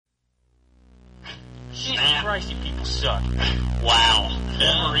Christ, you people suck. Wow.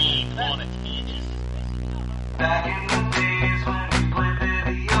 Wolverine on it. Back in the days when we played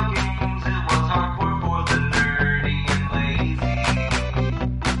video games, it was hardcore for the nerdy and lazy.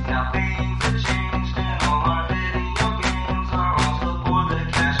 Now things have changed and all our video games are also for the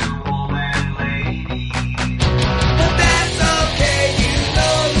casual and lady. But that's okay, you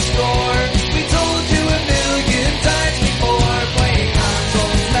know the score. We told you a million times before. Playing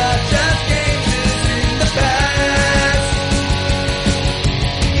consoles, not just games, is in the past.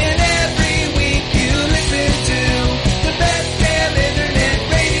 And every week you listen to the best damn internet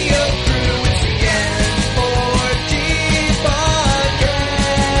radio crew. It's the N4G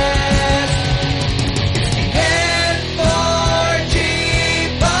podcast. It's the N4G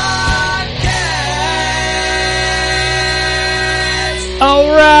podcast.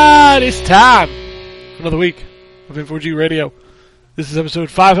 Alright, it's time for another week of N4G Radio. This is episode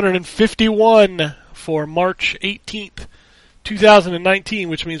 551 for March 18th, 2019,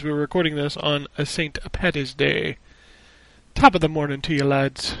 which means we were recording this on a St. Patty's Day. Top of the morning to you,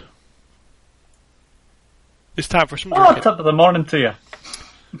 lads. It's time for some Oh, drinking. top of the morning to you.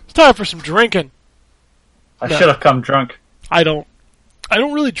 It's time for some drinking. I No. should have come drunk. I don't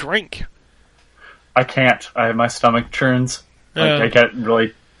really drink. I can't. My stomach churns. Yeah. I get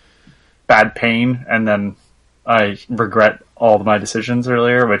really bad pain, and then I regret all of my decisions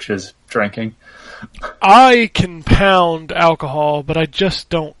earlier, which is drinking. I can pound alcohol, but I just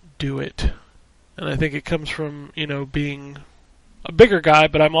don't do it. And I think it comes from, being a bigger guy,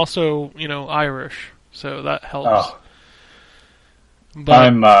 but I'm also, Irish, so that helps. Oh. But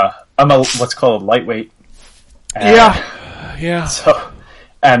I'm a what's called a lightweight. yeah. So,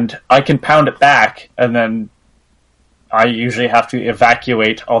 and I can pound it back, and then I usually have to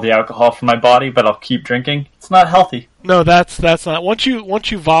evacuate all the alcohol from my body, but I'll keep drinking. It's not healthy. No, that's not. Once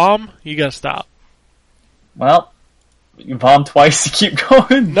you vom, you gotta stop. Well, you vom twice, you keep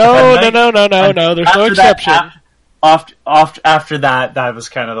going. No. And There's no after exception. After that was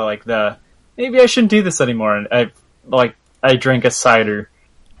kind of like maybe I shouldn't do this anymore. And I drink a cider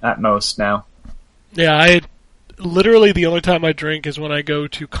at most now. Yeah, literally the only time I drink is when I go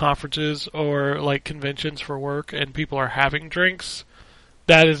to conferences or like conventions for work and people are having drinks.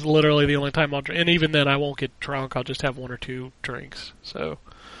 That is literally the only time I'll drink. And even then I won't get drunk. I'll just have one or two drinks. So,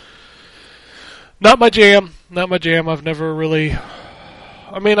 not my jam. I've never really...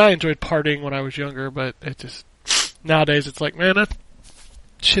 I mean, I enjoyed partying when I was younger, but it just... Nowadays it's like, man, that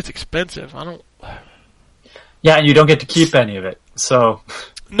shit's expensive. I don't... Yeah, and you don't get to keep any of it. So...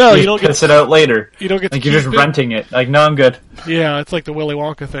 No, you don't get piss it out later. You don't get to you're just keep it. renting it. Like, no, I'm good. Yeah, it's like the Willy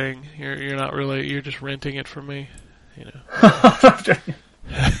Wonka thing. You're not really... You're just renting it from me.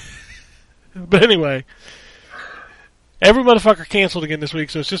 But anyway, every motherfucker canceled again this week,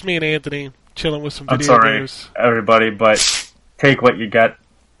 so it's just me and Anthony chilling with some I'm video sorry, games. everybody, but take what you get.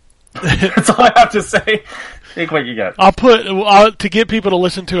 That's all I have to say. Take what you get. To get people to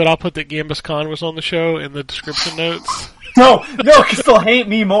listen to it, I'll put that Gambus Khan was on the show in the description notes. No, because they'll hate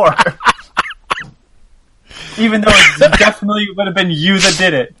me more. Even though it definitely would have been you that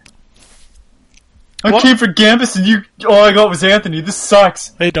did it. I came for Gambus and all I got was Anthony. This sucks.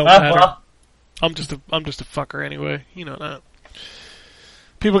 They don't matter. Well. I'm just a fucker anyway. You know that.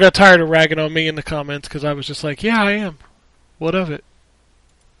 People got tired of ragging on me in the comments because I was just like, yeah, I am. What of it?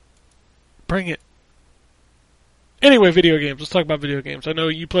 Bring it. Anyway, video games. Let's talk about video games. I know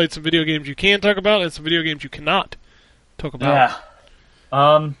you played some video games you can talk about and some video games you cannot talk about.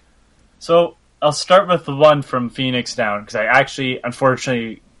 Yeah. So I'll start with the one from Phoenix Down because I actually,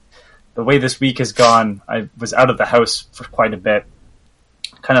 unfortunately, the way this week has gone, I was out of the house for quite a bit,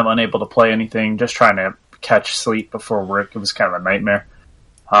 kind of unable to play anything, just trying to catch sleep before work. It was kind of a nightmare.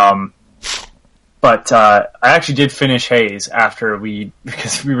 But I actually did finish Haze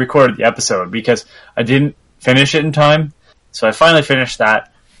because we recorded the episode, because I didn't finish it in time. So I finally finished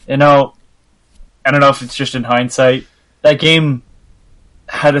that. I don't know if it's just in hindsight. That game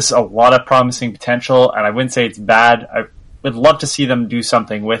had a lot of promising potential, and I wouldn't say it's bad. I would love to see them do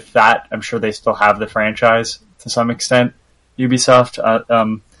something with that. I'm sure they still have the franchise to some extent, Ubisoft.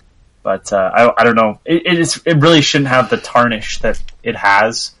 But I don't know. It really shouldn't have the tarnish that it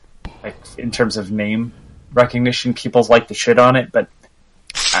has, like in terms of name recognition. People like the shit on it, but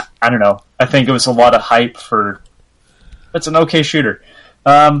I don't know. I think it was a lot of hype for. It's an okay shooter.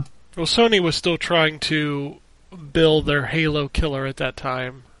 Well, Sony was still trying to build their Halo killer at that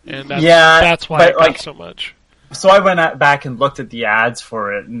time, and that's why it got so much. So I went back and looked at the ads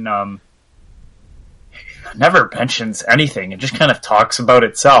for it, and never mentions anything. It just kind of talks about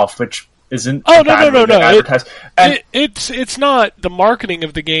itself, which isn't. Oh, a bad no. way to advertise. And It's not the marketing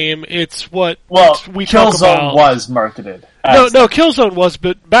of the game. It's what we talk Killzone about. was marketed. No, Killzone was,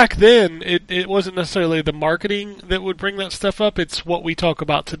 but back then it wasn't necessarily the marketing that would bring that stuff up. It's what we talk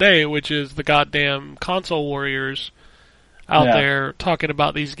about today, which is the goddamn console warriors out there talking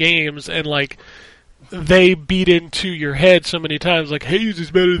about these games, and like they beat into your head so many times, like Haze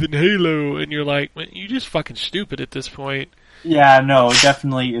is better than Halo, and you're like, man, you're just fucking stupid at this point. Yeah, no, it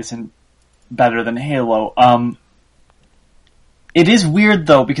definitely isn't better than Halo. It is weird,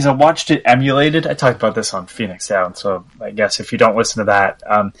 though, because I watched it emulated. I talked about this on Phoenix Down, so I guess if you don't listen to that,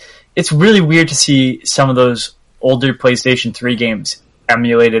 it's really weird to see some of those older PlayStation 3 games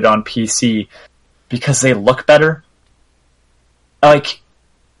emulated on PC because they look better. Like,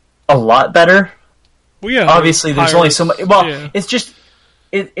 a lot better. Well, yeah, obviously, there's only so much. Well, yeah. it's just...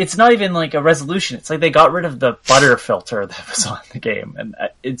 It's not even like a resolution. It's like they got rid of the butter filter that was on the game, and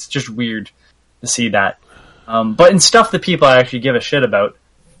it's just weird to see that. But in stuff that people actually give a shit about,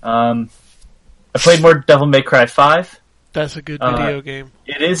 I played more Devil May Cry 5. That's a good video game.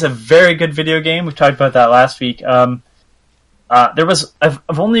 It is a very good video game. We talked about that last week. I've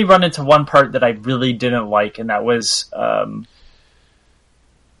only run into one part that I really didn't like, and that was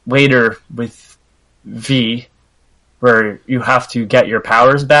later with V, where you have to get your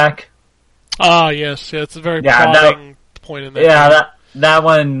powers back. Ah, yes, it's a very plotting point in that. Yeah, that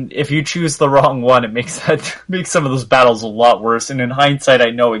one. If you choose the wrong one, it makes some of those battles a lot worse. And in hindsight, I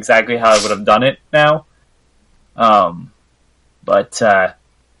know exactly how I would have done it now. But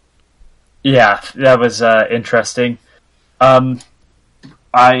yeah, that was interesting.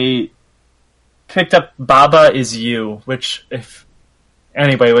 I picked up Baba Is You, which if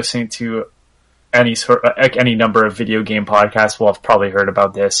anybody listening to any number of video game podcasts will have probably heard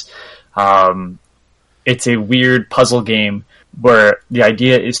about this. It's a weird puzzle game where the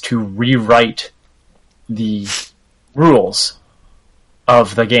idea is to rewrite the rules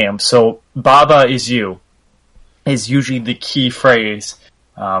of the game. So Baba Is You is usually the key phrase,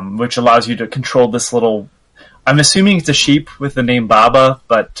 which allows you to control this little... I'm assuming it's a sheep with the name Baba,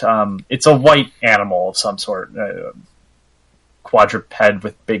 but it's a white animal of some sort. Quadruped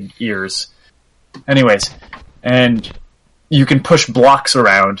with big ears. Anyways, and you can push blocks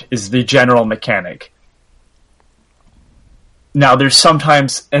around is the general mechanic. Now, there's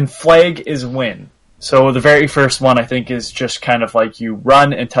sometimes... And flag is win. So the very first one, I think, is just kind of like you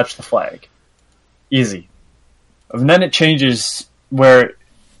run and touch the flag. Easy. And then it changes where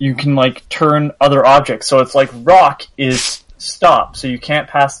you can, like, turn other objects. So it's like rock is stop, so you can't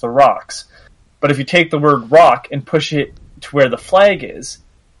pass the rocks. But if you take the word rock and push it to where the flag is,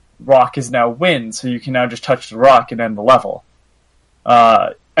 rock is now win, so you can now just touch the rock and end the level.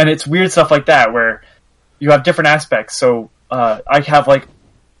 And it's weird stuff like that, where you have different aspects. So I have, like,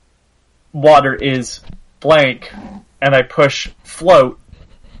 water is blank, and I push float,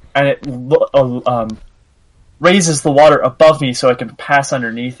 and it raises the water above me so I can pass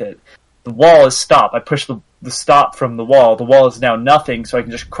underneath it. The wall is stop. I push the stop from the wall. The wall is now nothing, so I can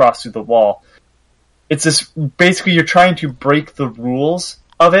just cross through the wall. It's this... Basically, you're trying to break the rules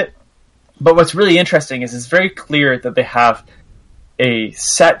of it, but what's really interesting is it's very clear that they have a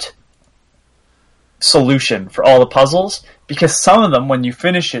set solution for all the puzzles, because some of them, when you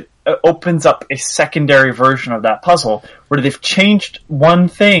finish it, opens up a secondary version of that puzzle, where they've changed one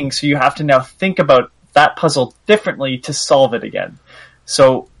thing, so you have to now think about that puzzle differently to solve it again.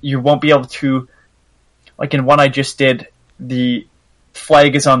 So you won't be able to... Like in one I just did, the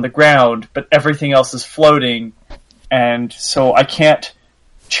flag is on the ground, but everything else is floating, and so I can't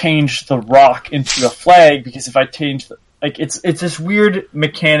change the rock into a flag, because if I change the... Like, it's this weird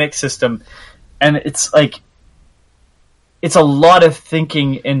mechanic system, and it's like... It's a lot of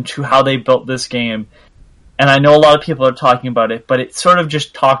thinking into how they built this game, and I know a lot of people are talking about it, but it sort of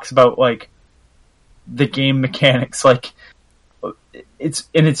just talks about, like, the game mechanics. Like,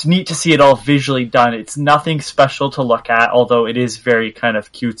 it's neat to see it all visually done. It's nothing special to look at, although it is very kind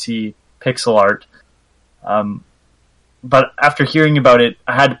of cutesy pixel art. But after hearing about it,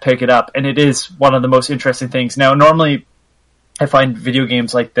 I had to pick it up, and it is one of the most interesting things. Now, normally, I find video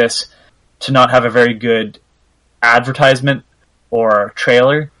games like this to not have a very good advertisement or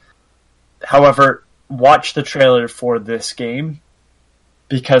trailer. However, watch the trailer for this game,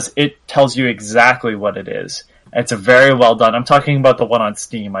 because it tells you exactly what it is. It's a very well done... I'm talking about the one on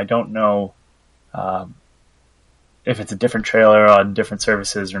Steam. I don't know if it's a different trailer on different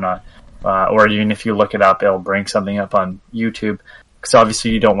services or not. Or even if you look it up, it'll bring something up on YouTube. Because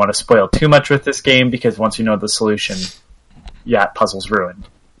obviously you don't want to spoil too much with this game, because once you know the solution, yeah, puzzle's ruined.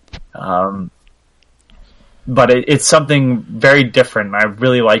 but it's something very different. I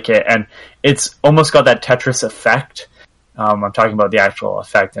really like it, and it's almost got that Tetris effect. I'm talking about the actual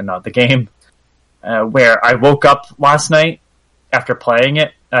effect and not the game. Where I woke up last night after playing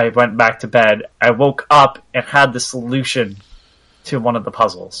it, I went back to bed. I woke up and had the solution to one of the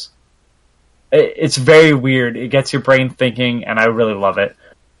puzzles. It's very weird. It gets your brain thinking, and I really love it.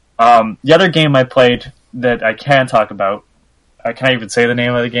 The other game I played that I can talk about, I can't even say the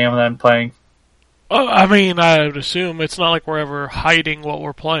name of the game that I'm playing. Oh, I mean, I would assume it's not like we're ever hiding what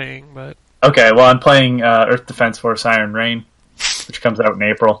we're playing, but... Okay, well, I'm playing Earth Defense Force Iron Rain, which comes out in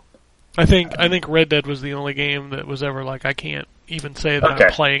April. I think Red Dead was the only game that was ever like, I can't even say that Okay.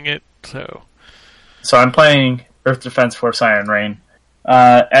 I'm playing it, so... So I'm playing Earth Defense Force Iron Rain.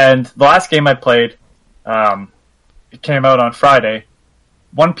 And the last game I played, it came out on Friday,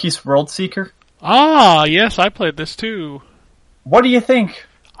 One Piece World Seeker. Ah, yes, I played this too. What do you think?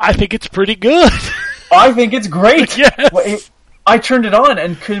 I think it's pretty good. I think it's great. Yes. I turned it on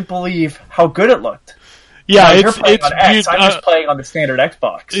and couldn't believe how good it looked. Yeah, Now, it's you're playing on X. dude, I'm just playing on the standard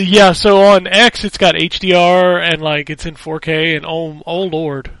Xbox. yeah, so on X it's got HDR and like it's in 4K and oh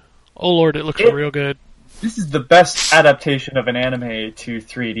lord, it looks real good. This is the best adaptation of an anime to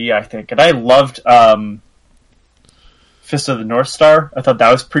 3D, I think. And I loved Fist of the North Star. I thought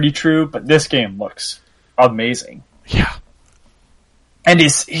that was pretty true, but this game looks amazing. Yeah. And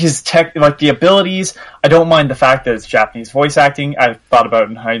his tech, like the abilities, I don't mind the fact that it's Japanese voice acting. I thought about it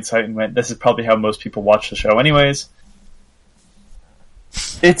in hindsight and went, this is probably how most people watch the show anyways.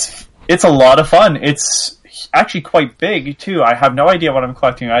 It's a lot of fun. It's actually quite big, too. I have no idea what I'm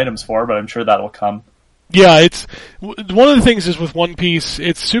collecting items for, but I'm sure that'll come. Yeah, it's one of the things is with One Piece,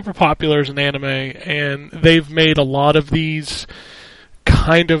 it's super popular as an anime, and they've made a lot of these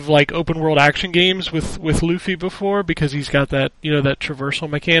kind of like open world action games with Luffy before, because he's got that, you know, that traversal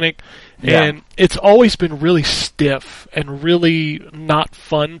mechanic, and it's always been really stiff and really not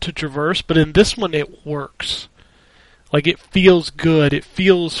fun to traverse, but in this one it works. Like, it feels good, it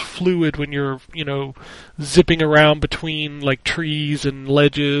feels fluid when you're, you know, zipping around between like trees and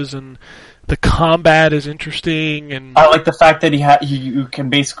ledges, and the combat is interesting, and I like the fact that you can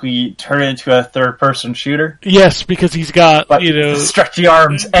basically turn it into a third-person shooter. yes, because he's got, But you know, stretchy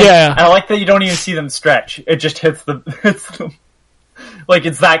arms. And yeah. I like that you don't even see them stretch. It just hits them. Like,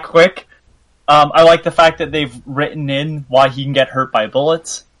 it's that quick. I like the fact that they've written in why he can get hurt by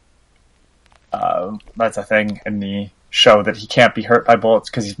bullets. That's a thing in the show, that he can't be hurt by bullets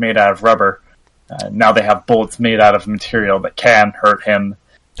because he's made out of rubber. Now they have bullets made out of material that can hurt him.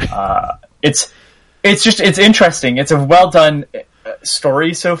 It's interesting. It's a well done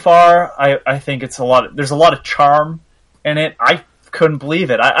story so far. I think there's a lot of charm in it. I couldn't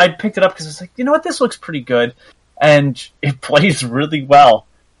believe it. I picked it up because I was like, you know what, this looks pretty good, and it plays really well.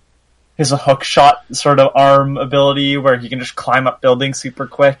 His hook shot sort of arm ability where he can just climb up buildings super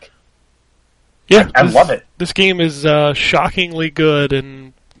quick. Yeah, I love it. This game is shockingly good,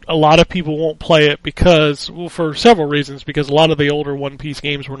 and a lot of people won't play it because, well, for several reasons, because a lot of the older One Piece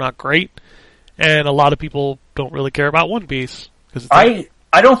games were not great, and a lot of people don't really care about One Piece. I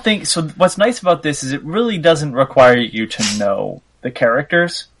don't think so. What's nice about this is it really doesn't require you to know the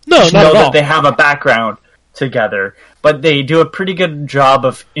characters. No, Just not know at that all. they have a background together, but they do a pretty good job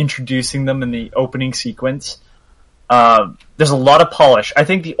of introducing them in the opening sequence. There's a lot of polish. I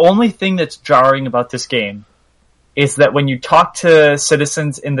think the only thing that's jarring about this game is that when you talk to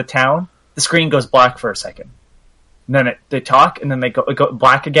citizens in the town, the screen goes black for a second. And then they talk, and then it go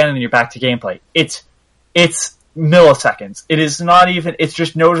black again, and you're back to gameplay. It's milliseconds. It is not even, it's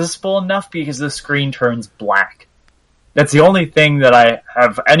just noticeable enough because the screen turns black. That's the only thing that I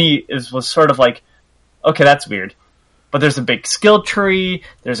have was sort of like, okay, that's weird. But there's a big skill tree,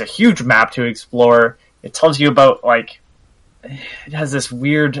 there's a huge map to explore, it tells you about, like, it has this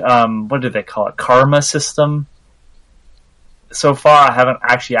weird, what do they call it, karma system. So far, I haven't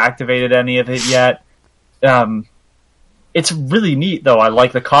actually activated any of it yet. It's really neat, though. I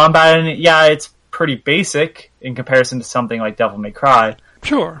like the combat in it. Yeah, it's pretty basic in comparison to something like Devil May Cry.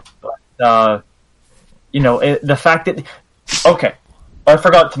 Sure. But, the fact that... Okay, I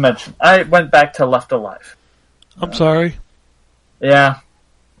forgot to mention. I went back to Left Alive. I'm sorry. Yeah.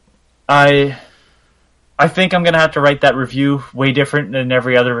 I think I'm going to have to write that review way different than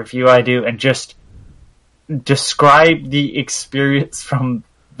every other review I do, and just describe the experience from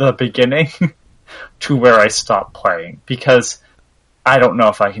the beginning to where I stopped playing, because I don't know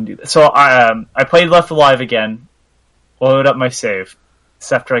if I can do this. So I played Left Alive again, loaded up my save.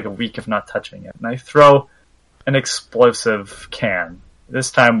 It's after like a week of not touching it, and I throw an explosive can,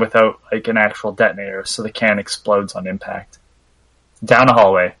 this time without like an actual detonator, so the can explodes on impact, down a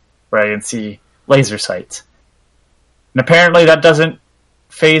hallway where I can see laser sights. And apparently that doesn't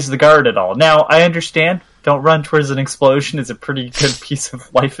phase the guard at all. Now, I understand, don't run towards an explosion is a pretty good piece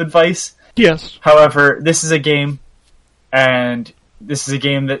of life advice. Yes. However, this is a game, and this is a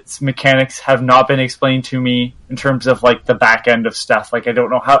game that's mechanics have not been explained to me in terms of, like, the back end of stuff. Like, I don't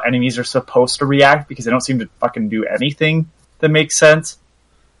know how enemies are supposed to react, because they don't seem to fucking do anything that makes sense.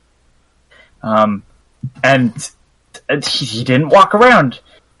 And he didn't walk around.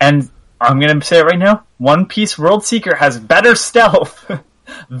 And I'm going to say it right now, One Piece World Seeker has better stealth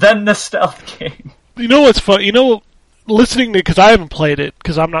than the stealth game. You know what's fun? You know, listening to, because I haven't played it,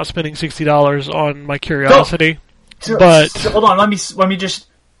 because I'm not spending $60 on my curiosity. But hold on, let me just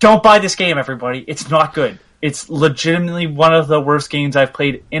don't buy this game, everybody. It's not good. It's legitimately one of the worst games I've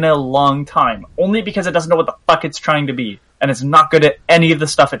played in a long time. Only because it doesn't know what the fuck it's trying to be, and it's not good at any of the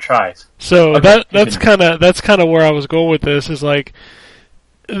stuff it tries. So that's kind of where I was going with this. Is like,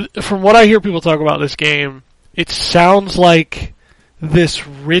 from what I hear people talk about this game, it sounds like this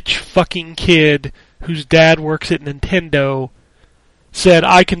rich fucking kid whose dad works at Nintendo said,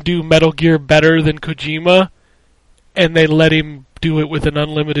 I can do Metal Gear better than Kojima, and they let him do it with an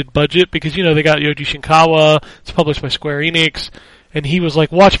unlimited budget, because, you know, they got Yoji Shinkawa, it's published by Square Enix, and he was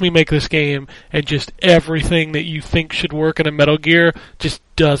like, watch me make this game, and just everything that you think should work in a Metal Gear just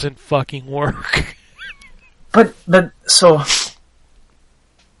doesn't fucking work. But, so...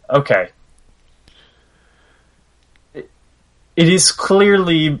 Okay. It is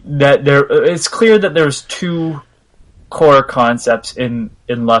clearly that it's clear that there's two core concepts in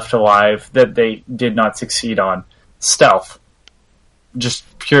Left Alive that they did not succeed on. Stealth. Just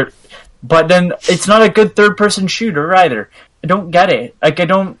pure... But then, it's not a good third-person shooter, either. I don't get it. Like, I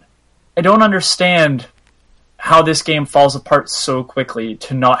don't understand how this game falls apart so quickly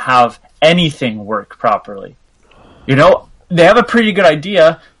to not have anything work properly. You know, they have a pretty good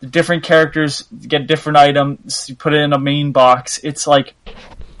idea. The different characters get different items, you put it in a main box. It's like,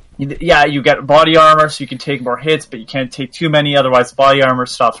 yeah, you get body armor, so you can take more hits, but you can't take too many, otherwise the body armor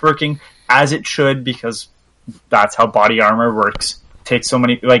stops working, as it should, because that's how body armor works. Take so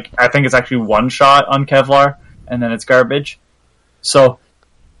many, like, I think it's actually one shot on Kevlar, and then it's garbage. So,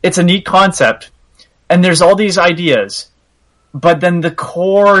 it's a neat concept, and there's all these ideas, but then the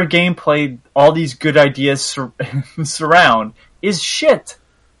core gameplay, all these good ideas surround, is shit.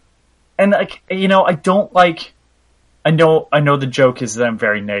 And, like, you know, I don't like... I know the joke is that I'm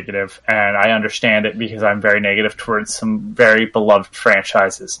very negative, and I understand it because I'm very negative towards some very beloved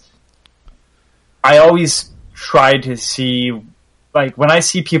franchises. I always try to see... Like, when I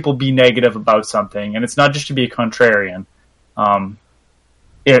see people be negative about something, and it's not just to be a contrarian,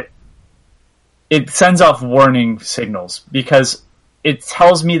 it sends off warning signals, because it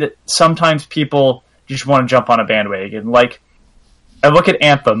tells me that sometimes people just want to jump on a bandwagon. Like, I look at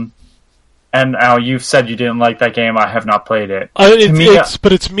Anthem, and now you've said you didn't like that game, I have not played it. But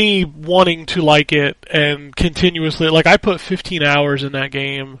it's me wanting to like it, and continuously, like, I put 15 hours in that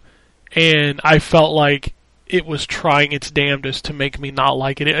game, and I felt like it was trying its damnedest to make me not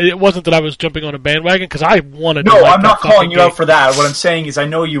like it. It wasn't that I was jumping on a bandwagon, because I wanted to like I'm not calling you game. out for that. What I'm saying is I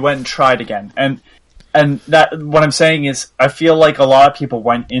know you went and tried again. And that what I'm saying is I feel like a lot of people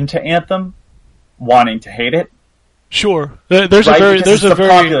went into Anthem wanting to hate it. Sure. There's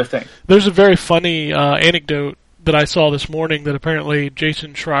a very funny anecdote that I saw this morning that apparently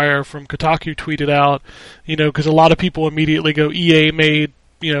Jason Schreier from Kotaku tweeted out, you know, because a lot of people immediately go, EA made,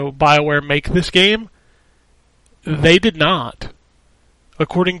 you know, BioWare make this game. They did not.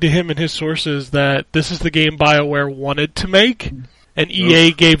 According to him and his sources, that this is the game BioWare wanted to make, and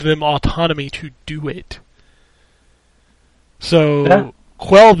EA gave them autonomy to do it. So,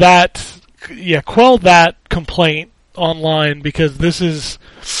 quell that complaint online, because this is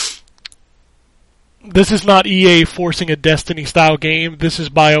not EA forcing a Destiny-style game. This is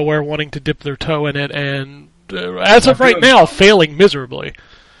BioWare wanting to dip their toe in it, and as of right now, failing miserably.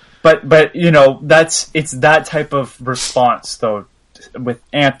 But you know, it's that type of response, though, with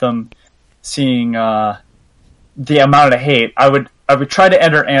Anthem, seeing the amount of hate. I would try to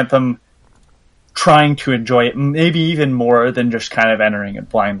enter Anthem trying to enjoy it, maybe even more than just kind of entering it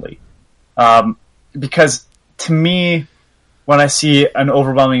blindly. Because to me, when I see an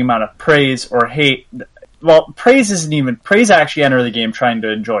overwhelming amount of praise or hate, well, praise I actually enter the game trying to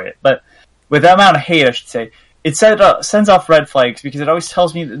enjoy it, but with that amount of hate, I should say, it sends off red flags, because it always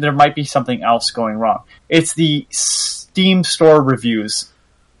tells me that there might be something else going wrong. It's the Steam store reviews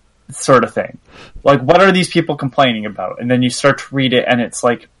sort of thing. Like, what are these people complaining about? And then you start to read it, and it's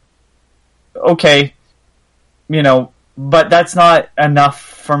like, okay, you know, but that's not enough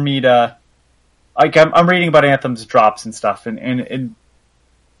for me to... Like, I'm reading about Anthem's drops and stuff, and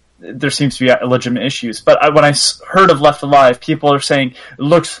there seems to be legitimate issues. But when I heard of Left Alive, people are saying it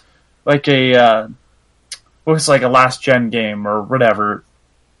looks like a last gen game or whatever.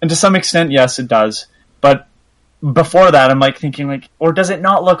 And to some extent, yes, it does. But before that, I'm like thinking like, or does it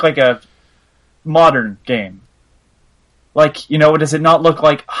not look like a modern game? Like, you know, does it not look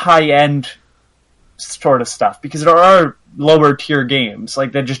like high-end sort of stuff? Because there are lower-tier games,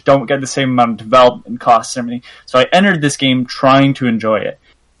 like, that just don't get the same amount of development costs and everything. So I entered this game trying to enjoy it.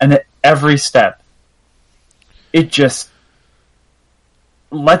 And at every step, it just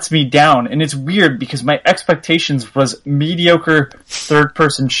lets me down. And it's weird, because my expectations was mediocre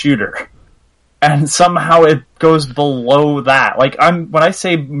third-person shooter. And somehow it goes below that. Like, when I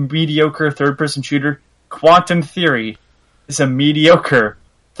say mediocre third-person shooter, Quantum Theory is a mediocre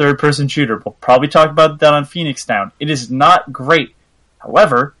third-person shooter. We'll probably talk about that on Phoenix Down. It is not great.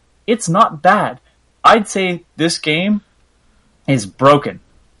 However, it's not bad. I'd say this game is broken.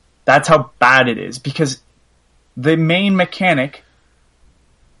 That's how bad it is. Because the main mechanics,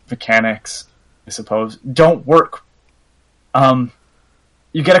 I suppose, don't work.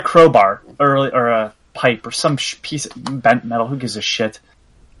 You get a crowbar or a pipe or some piece of bent metal. Who gives a shit?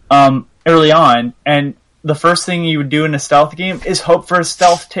 Early on, and the first thing you would do in a stealth game is hope for a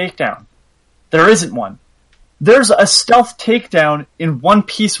stealth takedown. There isn't one. There's a stealth takedown in One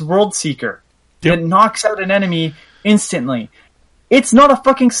Piece World Seeker that knocks out an enemy instantly. It's not a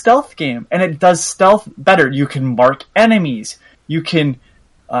fucking stealth game, and it does stealth better. You can mark enemies. You can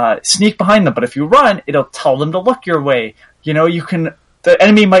sneak behind them, but if you run, it'll tell them to look your way. You know, the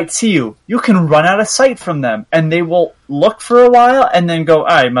enemy might see you. You can run out of sight from them, and they will look for a while and then go,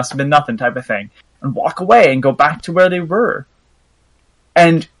 it must have been nothing type of thing, and walk away and go back to where they were.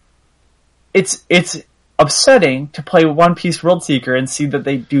 And it's upsetting to play One Piece World Seeker and see that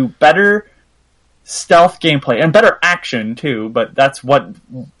they do better stealth gameplay, and better action too, but that's what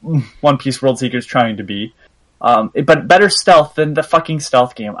One Piece World Seeker is trying to be. But better stealth than the fucking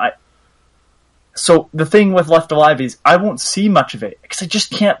stealth game. So the thing with Left Alive is I won't see much of it because I just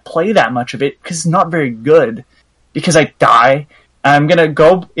can't play that much of it because it's not very good. Because I die, I'm gonna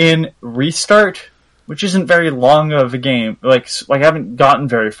go in, restart, which isn't very long of a game. Like I haven't gotten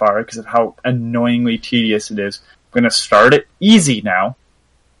very far because of how annoyingly tedious it is. I'm gonna start it easy now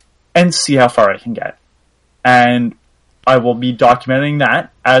and see how far I can get. And I will be documenting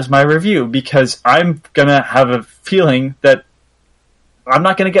that as my review because I'm gonna have a feeling that I'm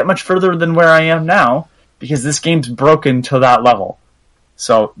not going to get much further than where I am now because this game's broken to that level.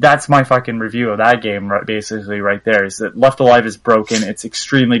 So that's my fucking review of that game, basically right there, is that Left Alive is broken. It's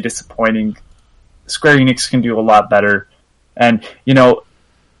extremely disappointing. Square Enix can do a lot better. And, you know,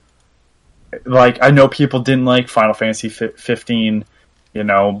 like, I know people didn't like Final Fantasy 15, you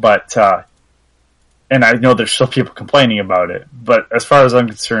know, but, and I know there's still people complaining about it, but as far as I'm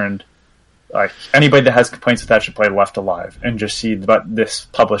concerned, like, anybody that has complaints with that should play Left Alive and just see what this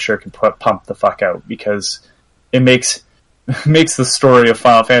publisher can pump the fuck out, because it makes the story of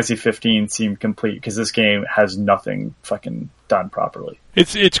Final Fantasy 15 seem complete, because this game has nothing fucking done properly.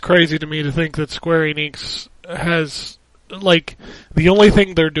 It's crazy to me to think that Square Enix has, like, the only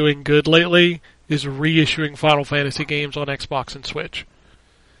thing they're doing good lately is reissuing Final Fantasy games on Xbox and Switch.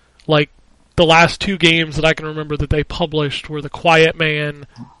 Like, the last two games that I can remember that they published were The Quiet Man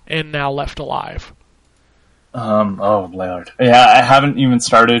and now Left Alive. Oh Lord. Yeah, I haven't even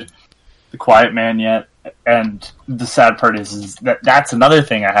started The Quiet Man yet, and the sad part is that's another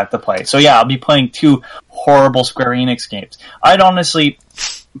thing I have to play. So yeah, I'll be playing two horrible Square Enix games. I'd honestly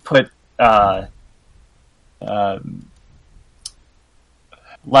put Left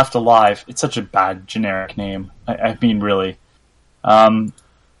Alive, it's such a bad generic name. I mean, really.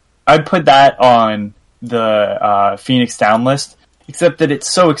 I'd put that on the Phoenix Down list, except that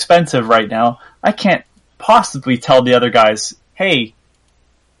it's so expensive right now, I can't possibly tell the other guys, hey,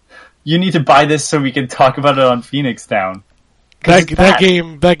 you need to buy this so we can talk about it on Phoenix Down.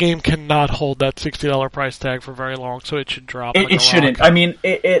 That game cannot hold that $60 price tag for very long, so it should drop. It shouldn't. Rock. I mean,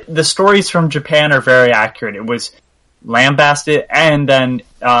 the stories from Japan are very accurate. It was lambasted and then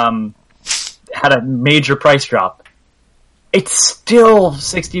had a major price drop. It's still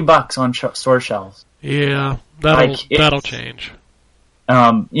 $60 on store shelves. Yeah, that'll change.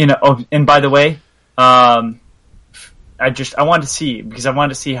 You know. And by the way, I wanted to see, because I wanted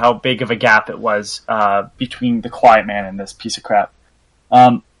to see how big of a gap it was between The Quiet Man and this piece of crap.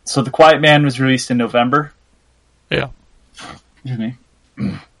 So The Quiet Man was released in November. Yeah. Excuse me.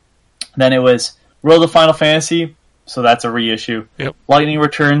 Then it was World of Final Fantasy, so that's a reissue. Yep. Lightning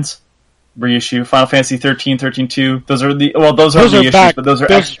Returns, reissue. Final Fantasy 13-2. Those are reissues, but those are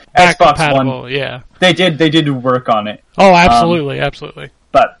Xbox One. Yeah. They did work on it. Oh, absolutely.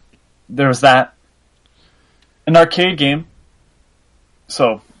 But there was that. An arcade game.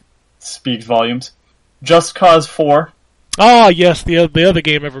 So, speaks volumes. Just Cause 4. Oh, yes, the other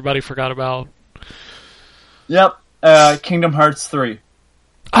game everybody forgot about. Yep. Kingdom Hearts 3.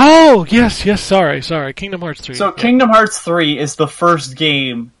 Oh, yes, sorry. Kingdom Hearts 3. So, yeah. Kingdom Hearts 3 is the first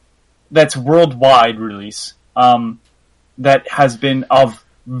game that's worldwide release that has been of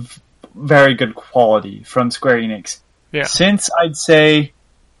very good quality from Square Enix. Yeah. Since, I'd say...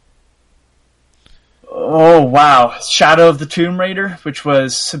 Oh, wow. Shadow of the Tomb Raider, which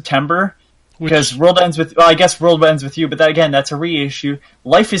was September. Because World Ends With... Well, I guess World Ends With You, but again, that's a reissue.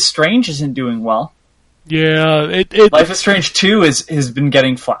 Life is Strange isn't doing well. Yeah, Life is Strange 2 has been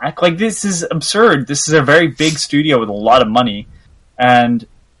getting flack. Like, this is absurd. This is a very big studio with a lot of money. And,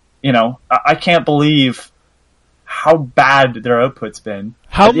 you know, I can't believe how bad their output's been.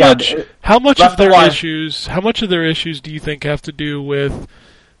 How much of their issues do you think have to do with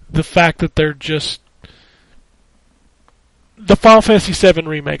the fact that they're just... The Final Fantasy VII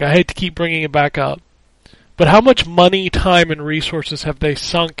Remake, I hate to keep bringing it back up, but how much money, time, and resources have they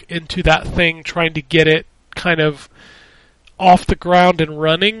sunk into that thing trying to get it kind of off the ground and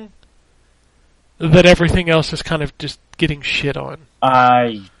running that everything else is kind of just getting shit on?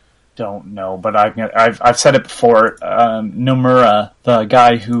 I don't know, but I've said it before. Nomura, the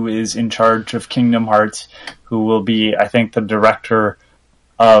guy who is in charge of Kingdom Hearts, who will be, I think, the director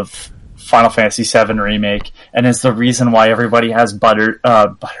of Final Fantasy VII Remake, and is the reason why everybody has butters.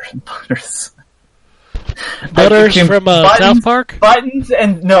 Butters from South Park? Buttons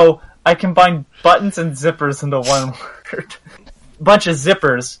and... No, I combined buttons and zippers into one word. Bunch of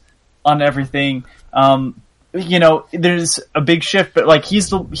zippers on everything. You know, there's a big shift, but like he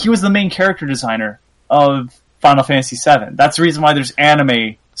was the main character designer of Final Fantasy VII. That's the reason why there's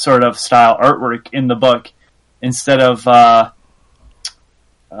anime sort of style artwork in the book instead of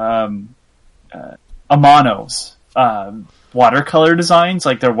Amano's watercolor designs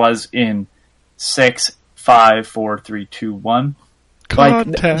like there was in 6, 5, 4, 3, 2, 1.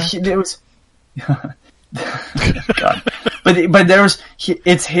 Contact. Like, it was... God. But there was...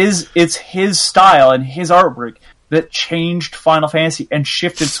 It's his style and his artwork that changed Final Fantasy and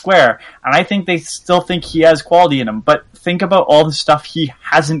shifted Square. And I think they still think he has quality in him. But think about all the stuff he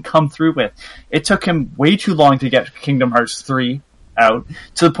hasn't come through with. It took him way too long to get Kingdom Hearts 3 out,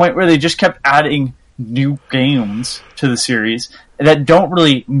 to the point where they just kept adding new games to the series that don't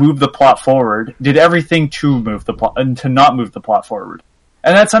really move the plot forward, did everything to move the plot, and to not move the plot forward.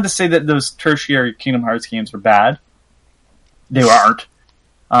 And that's not to say that those tertiary Kingdom Hearts games were bad. They aren't.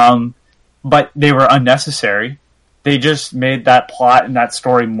 But they were unnecessary. They just made that plot and that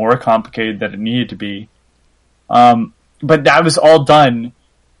story more complicated than it needed to be. But that was all done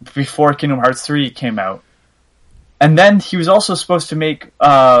before Kingdom Hearts 3 came out. And then he was also supposed to make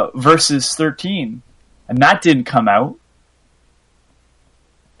Versus 13, and that didn't come out.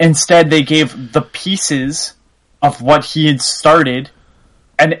 Instead, they gave the pieces of what he had started,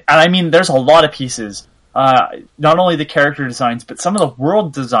 and I mean, there's a lot of pieces. Not only the character designs, but some of the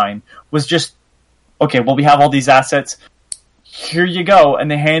world design was just, okay, well, we have all these assets, here you go,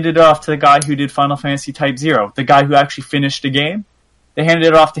 and they handed it off to the guy who did Final Fantasy Type 0, the guy who actually finished the game. They handed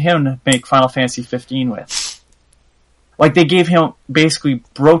it off to him to make Final Fantasy 15 with. Like, they gave him basically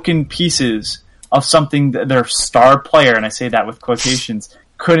broken pieces of something that their star player, and I say that with quotations,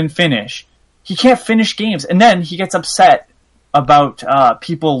 couldn't finish. He can't finish games, and then he gets upset about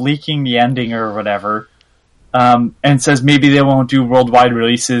people leaking the ending or whatever, and says maybe they won't do worldwide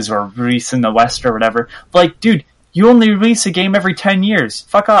releases or release in the West or whatever. Like, dude, you only release a game every 10 years.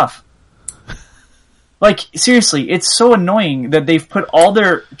 Fuck off. Like, seriously, it's so annoying that they've put all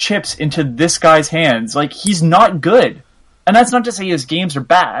their chips into this guy's hands. Like, he's not good. And that's not to say his games are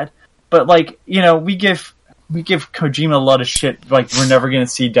bad, but, like, you know, we give Kojima a lot of shit, like, we're never gonna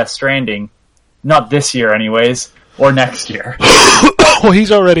see Death Stranding. Not this year, anyways. Or next year. Well,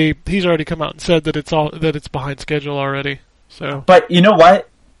 he's already come out and said that it's behind schedule already. So, but you know what?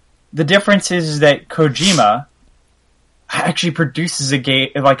 The difference is that Kojima actually produces a game,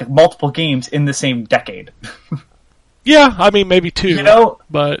 like multiple games in the same decade. Yeah, I mean maybe 2. You know,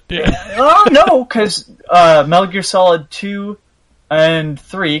 but yeah. Oh no, because Metal Gear Solid 2 and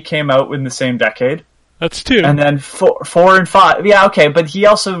 3 came out in the same decade. That's 2. And then 4 and 5. Yeah, okay, but he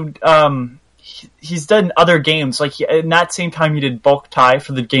also he's done other games. Like in that same time, he did Bulk Tai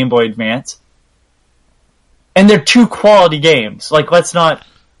for the Game Boy Advance, and they're 2 quality games. Like, let's not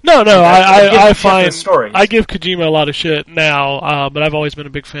No, I find the stories. I give Kojima a lot of shit now, but I've always been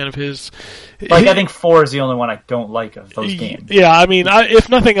a big fan of his. Like, I think 4 is the only one I don't like of those games. Yeah, I mean, if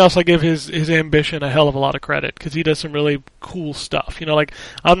nothing else, I give his ambition a hell of a lot of credit, because he does some really cool stuff. You know, like,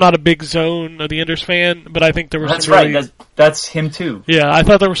 I'm not a big Zone of the Enders fan, but I think there was some really... That's him too. Yeah, I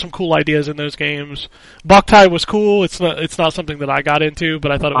thought there were some cool ideas in those games. Boktai was cool. It's not something that I got into,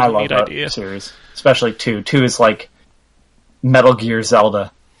 but I thought it was a neat idea. Series, especially 2. 2 is like Metal Gear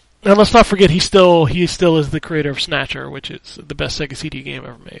Zelda. And let's not forget, he still is the creator of Snatcher, which is the best Sega CD game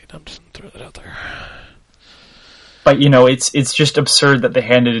ever made. I'm just going to throw that out there. But, you know, it's just absurd that they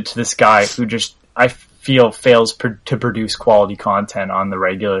handed it to this guy who just, I feel, fails to produce quality content on the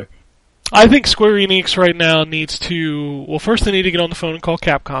regular. I think Square Enix right now needs to... Well, first they need to get on the phone and call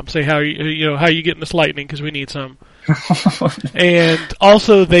Capcom, say how you getting this Lightning, because we need some. And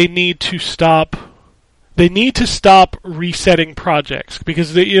also they need to stop... They need to stop resetting projects,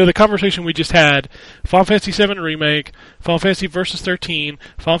 because the conversation we just had, Final Fantasy VII Remake, Final Fantasy Versus 13,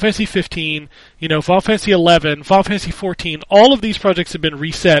 Final Fantasy 15, Final Fantasy 11, Final Fantasy 14, all of these projects have been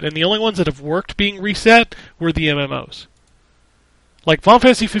reset, and the only ones that have worked being reset were the MMOs. Like, Final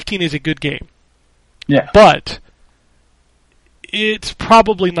Fantasy 15 is a good game. Yeah. But it's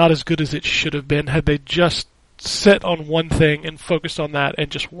probably not as good as it should have been had they just set on one thing and focused on that and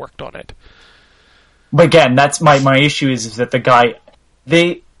just worked on it. But again, that's my issue is that the guy,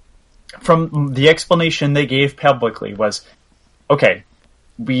 from the explanation they gave publicly was, okay,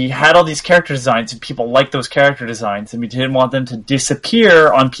 we had all these character designs and people liked those character designs and we didn't want them to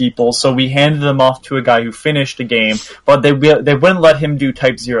disappear on people, so we handed them off to a guy who finished the game, but they wouldn't let him do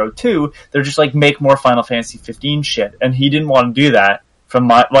Type 02. They're just like, make more Final Fantasy 15 shit, and he didn't want to do that.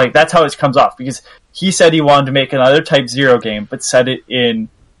 That's how it comes off, because he said he wanted to make another Type 0 game, but set it in,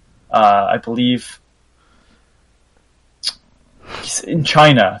 I believe... in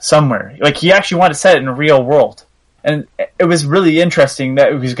China, somewhere. Like, he actually wanted to set it in the real world. And it was really interesting that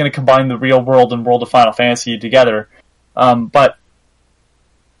he was going to combine the real world and World of Final Fantasy together. But,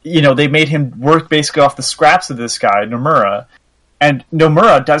 they made him work basically off the scraps of this guy, Nomura. And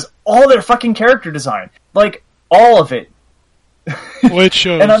Nomura does all their fucking character design. Like, all of it. Which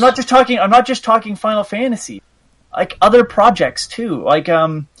shows. And I'm not just talking Final Fantasy. Like, other projects, too. Like,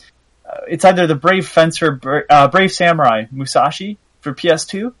 it's either the Brave Fencer, Brave Samurai Musashi for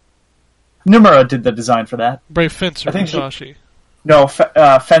PS2. Nomura did the design for that. Brave Fencer Musashi. No,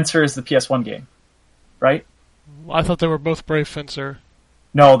 Fencer is the PS1 game, right? I thought they were both Brave Fencer.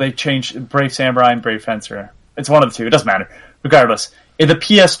 No, they changed Brave Samurai and Brave Fencer. It's one of the two. It doesn't matter. Regardless, the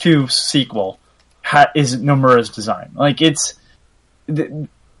PS2 sequel is Nomura's design. Like, it's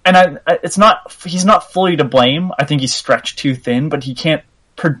not. He's not fully to blame. I think he's stretched too thin, but he can't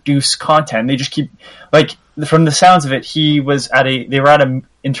produce content. They just keep, like, from the sounds of it, they were at an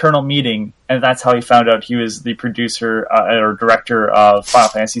internal meeting, and that's how he found out he was the producer or director of Final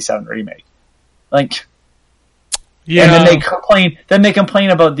Fantasy VII Remake. Like, yeah. And then they complain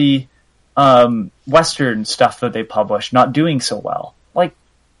about the Western stuff that they publish not doing so well. Like,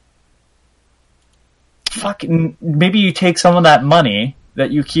 fucking, maybe you take some of that money that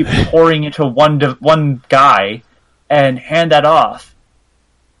you keep pouring into one guy and hand that off.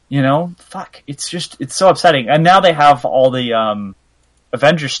 It's so upsetting. And now they have all the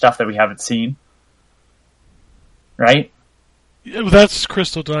Avengers stuff that we haven't seen. Right? Yeah, that's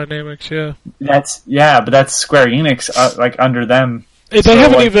Crystal Dynamics, yeah. But that's Square Enix, under them.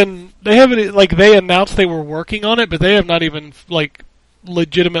 They announced they were working on it, but they have not even,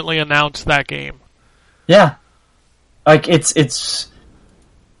 legitimately announced that game. Yeah. It's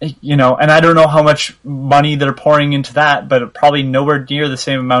and I don't know how much money they're pouring into that, but probably nowhere near the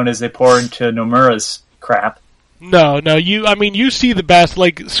same amount as they pour into Nomura's crap. No, you see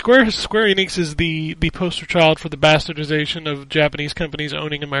the Square Enix is the poster child for the bastardization of Japanese companies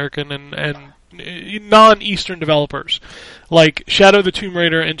owning American and non-Eastern developers. Like, Shadow the Tomb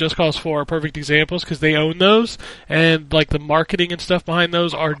Raider and Just Cause 4 are perfect examples, because they own those, and, the marketing and stuff behind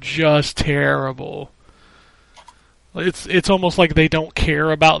those are just terrible. It's almost like they don't care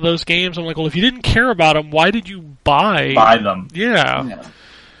about those games. I'm like, well, if you didn't care about them, why did you buy them? Yeah.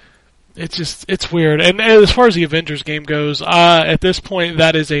 It's weird. And as far as the Avengers game goes, at this point,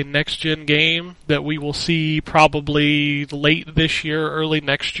 that is a next-gen game that we will see probably late this year, early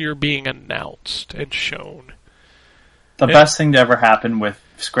next year being announced and shown. The best thing to ever happen with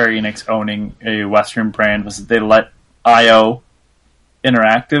Square Enix owning a Western brand was that they let IO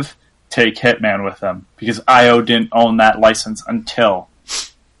Interactive take Hitman with them, because IO didn't own that license until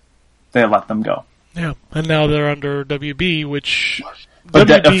they let them go. Yeah, and now they're under WB, which... But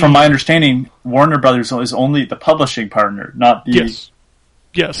from my understanding, Warner Brothers is only the publishing partner, not the... Yes.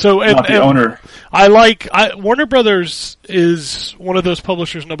 Yeah, so not the owner. Warner Brothers is one of those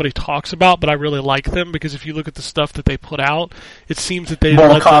publishers nobody talks about, but I really like them because if you look at the stuff that they put out, it seems that they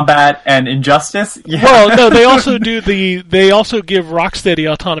Mortal Kombat and Injustice. Yeah. Well, no, they also do they also give Rocksteady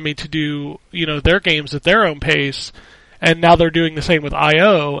autonomy to do their games at their own pace, and now they're doing the same with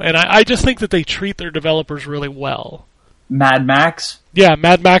IO, and I just think that they treat their developers really well. Mad Max. Yeah,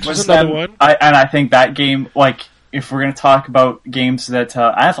 Mad Max was another one. I think that game, like, if we're going to talk about games that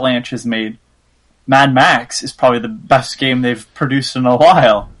Avalanche has made, Mad Max is probably the best game they've produced in a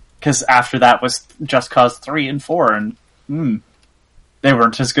while. Because after that was Just Cause 3 and 4, and they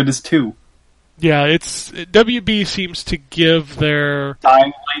weren't as good as 2. Yeah, WB seems to give their...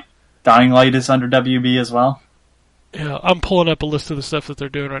 Dying Light is under WB as well. Yeah, I'm pulling up a list of the stuff that they're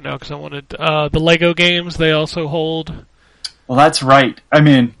doing right now because I wanted... the Lego games, they also hold. Well, that's right. I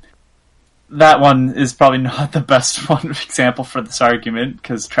mean... That one is probably not the best example for this argument,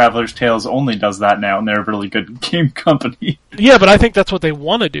 because Traveler's Tales only does that now, and they're a really good game company. Yeah, but I think that's what they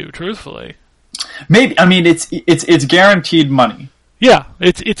want to do, truthfully. Maybe. I mean, it's guaranteed money. Yeah,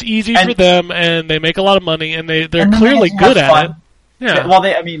 it's easy for them, and they make a lot of money, and they're clearly good at it. Yeah. Well,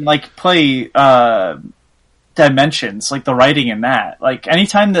 play Dimensions, like the writing in that. Like,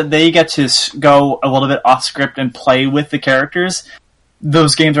 anytime that they get to go a little bit off script and play with the characters...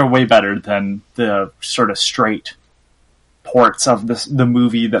 Those games are way better than the sort of straight ports of the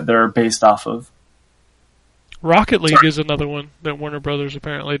movie that they're based off of. Rocket League is another one that Warner Brothers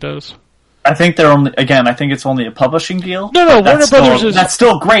apparently does. I think it's only a publishing deal. No, Warner Brothers is... That's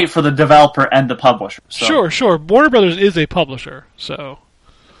still great for the developer and the publisher. So. Sure. Warner Brothers is a publisher, so...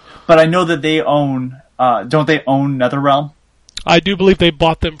 But I know that they own... don't they own NetherRealm? I do believe they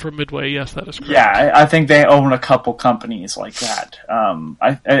bought them from Midway. Yes, that is correct. Yeah, I think they own a couple companies like that.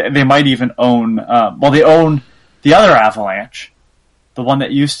 They might even own... they own the other Avalanche. The one that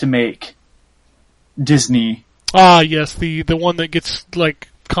used to make Disney... Ah, yes, the one that gets, like,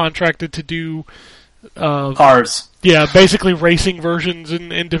 contracted to do... cars. Yeah, basically racing versions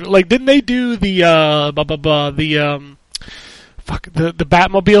and different... Like, didn't they do the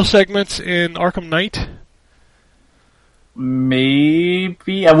Batmobile segments in Arkham Knight?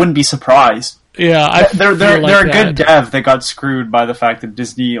 Maybe. I wouldn't be surprised. Yeah, they're a good dev that got screwed by the fact that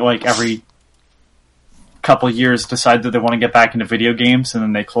Disney, like, every couple of years decide that they want to get back into video games and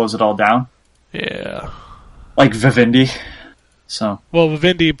then they close it all down. Yeah. Like Vivendi. So. Well,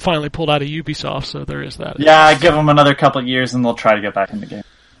 Vivendi finally pulled out of Ubisoft, so there is that. Yeah, give them another couple of years and they'll try to get back in the game.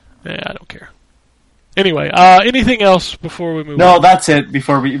 Yeah, I don't care. Anyway, anything else before we move on? No, that's it,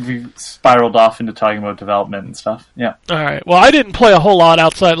 before we spiraled off into talking about development and stuff. Yeah. Alright, well, I didn't play a whole lot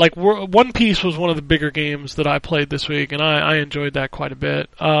outside. Like, One Piece was one of the bigger games that I played this week, and I enjoyed that quite a bit.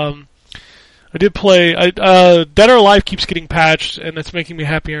 I did play... Dead or Alive keeps getting patched, and it's making me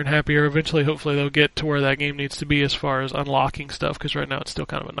happier and happier. Eventually, hopefully, they'll get to where that game needs to be as far as unlocking stuff, because right now it's still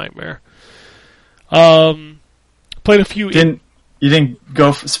kind of a nightmare. Played a few... You didn't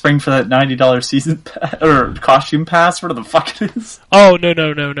go spring for that $90 season pass, or costume pass, whatever the fuck it is? Oh,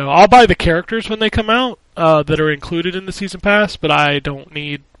 no. I'll buy the characters when they come out, that are included in the season pass, but I don't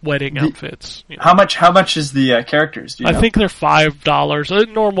need wedding outfits. You know. How much is the characters? Do you know? I think they're $5, a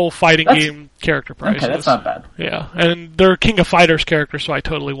normal fighting game character price. Okay, that's not bad. Yeah, and they're King of Fighters characters, so I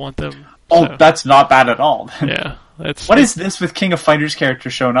totally want them. Oh, so. That's not bad at all. Yeah. What is this with King of Fighters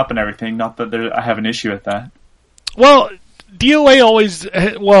characters showing up and everything? Not that I have an issue with that. Well... DOA always,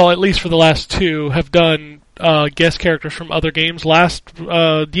 well, at least for the last two, have done guest characters from other games. Last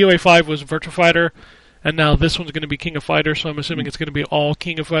DOA 5 was Virtua Fighter, and now this one's going to be King of Fighters, so I'm assuming it's going to be all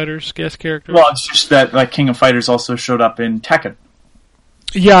King of Fighters guest characters. Well, it's just that like King of Fighters also showed up in Tekken.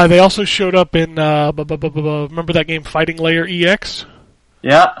 Yeah, they also showed up in, remember that game Fighting Layer EX?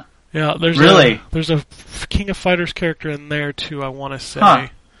 Yeah. Yeah, there's a King of Fighters character in there, too, I want to say. Huh.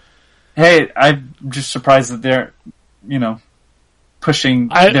 Hey, I'm just surprised that they're... pushing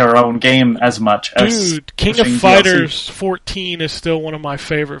their own game as much as... Dude, King of Fighters 14 is still one of my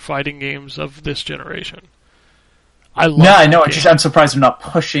favorite fighting games of this generation. I know. I'm surprised they're not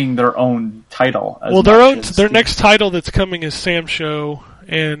pushing their own title as much. Their next title that's coming is Sam Show,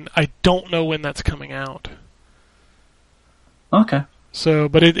 and I don't know when that's coming out. Okay. So,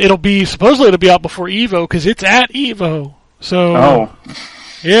 but supposedly it'll be out before EVO, because it's at EVO. So... Oh.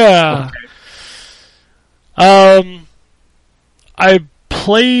 Yeah. Okay. I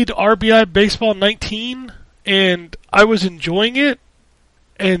played RBI Baseball 19, and I was enjoying it,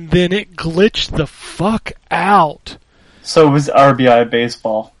 and then it glitched the fuck out. So it was RBI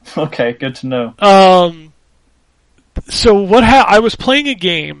Baseball. Okay, good to know. So I was playing a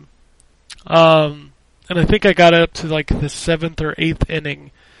game, and and I think I got up to like the 7th or 8th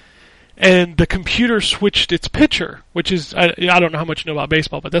inning, and the computer switched its pitcher, which is, I don't know how much you know about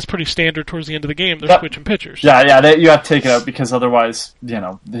baseball, but that's pretty standard towards the end of the game. They're switching pitchers. Yeah, you have to take it out because otherwise,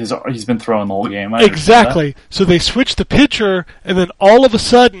 he's been throwing the whole game. Exactly. So they switched the pitcher, and then all of a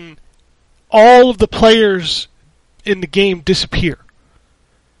sudden, all of the players in the game disappear.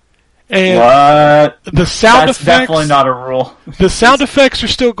 And what? The sound That's effects, definitely not a rule. The sound effects are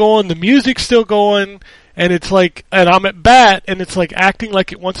still going, the music's still going, and it's like, and I'm at bat, and it's like acting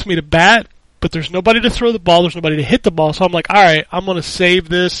like it wants me to bat, but there's nobody to throw the ball, there's nobody to hit the ball, so I'm like, alright, I'm gonna save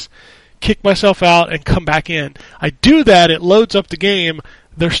this, kick myself out, and come back in. I do that, it loads up the game,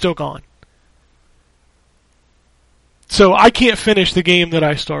 they're still gone. So I can't finish the game that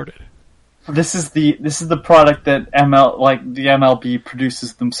I started. This is the product that the MLB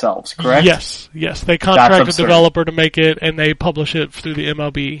produces themselves, correct? Yes. They contract a developer to make it, and they publish it through the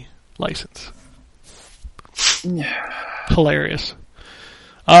MLB license. Hilarious.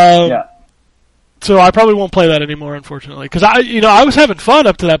 Yeah. So I probably won't play that anymore, unfortunately, because I was having fun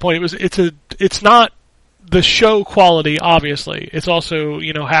up to that point. It's not the show quality, obviously. It's also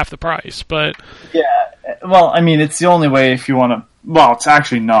half the price, but yeah. Well, I mean, it's the only way if you want to. Well, it's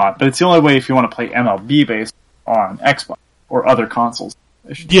actually not, but it's the only way if you want to play MLB based on Xbox or other consoles.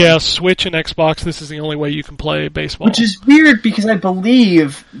 Yeah, Switch and Xbox, this is the only way you can play baseball. Which is weird because I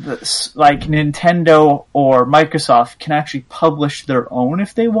believe that, like, Nintendo or Microsoft can actually publish their own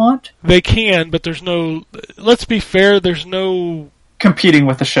if they want. They can, but there's no... Let's be fair, there's no... Competing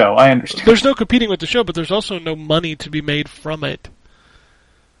with the show, I understand. There's no competing with the show, but there's also no money to be made from it.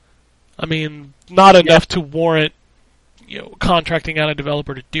 I mean, not enough to warrant contracting out a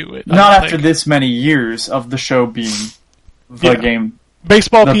developer to do it. Not after this many years of the show being the game.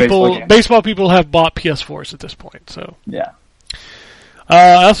 Baseball people have bought PS4s at this point, so. Yeah.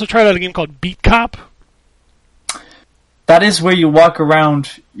 I also tried out a game called Beat Cop. That is where you walk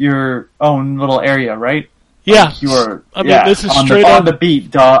around your own little area, right? Yeah. Like this is straight up on the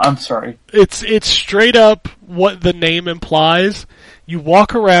beat, duh. I'm sorry. It's straight up what the name implies. You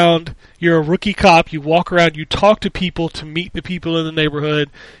walk around, you're a rookie cop, you walk around, you talk to people to meet the people in the neighborhood,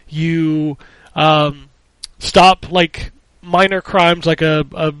 you stop, like, minor crimes like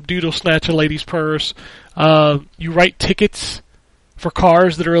a dude will snatch a lady's purse, you write tickets for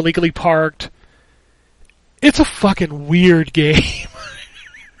cars that are illegally parked. It's a fucking weird game.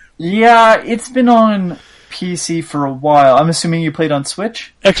 Yeah, it's been on PC for a while. I'm assuming you played on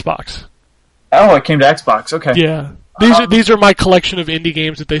Switch? Xbox. Oh, it came to Xbox, okay. Yeah. These are my collection of indie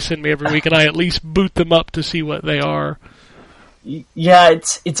games that they send me every week, and I at least boot them up to see what they are. Yeah,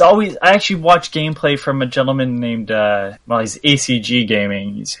 it's always... I actually watched gameplay from a gentleman named... he's ACG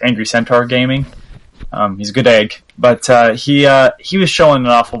Gaming. He's Angry Centaur Gaming. He's a good egg. But he was showing it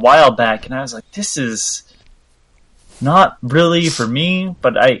off a while back, and I was like, this is not really for me,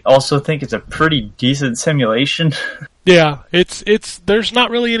 but I also think it's a pretty decent simulation. Yeah, it's there's not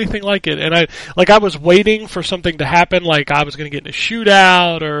really anything like it, and I was waiting for something to happen, like I was going to get in a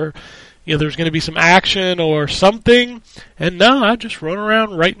shootout, or there's going to be some action or something, and no, I just run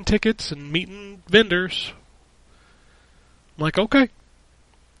around writing tickets and meeting vendors. I'm like, okay.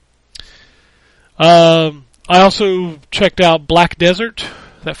 I also checked out Black Desert.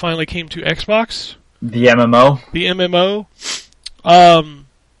 That finally came to Xbox. The MMO? The MMO.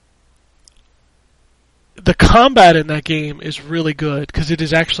 The combat in that game is really good because it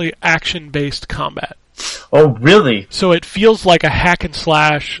is actually action-based combat. Oh, really? So it feels like a hack and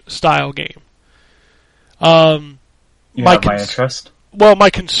slash style game. You have my interest? Well,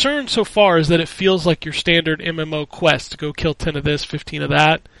 my concern so far is that it feels like your standard MMO quest to go kill 10 of this, 15 of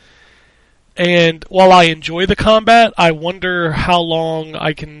that. And while I enjoy the combat, I wonder how long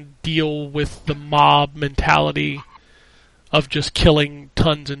I can deal with the mob mentality of just killing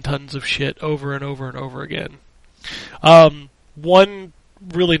tons and tons of shit over and over and over again. One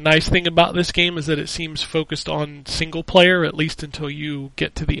really nice thing about this game is that it seems focused on single player, at least until you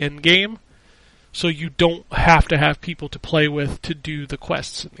get to the end game. So you don't have to have people to play with to do the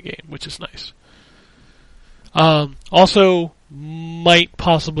quests in the game, which is nice. Also, might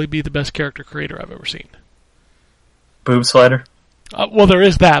possibly be the best character creator I've ever seen. Boob slider? Well, there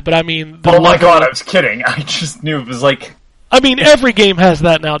is that, but I mean... Oh my god, I was kidding. I just knew it was like... I mean, every game has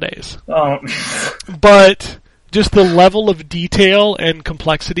that nowadays. Oh. But just the level of detail and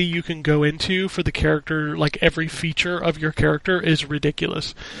complexity you can go into for the character, like every feature of your character, is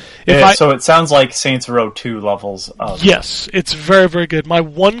ridiculous. So it sounds like Saints Row 2 levels of... Yes, it's very, very good. My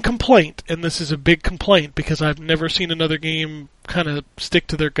one complaint, and this is a big complaint because I've never seen another game kind of stick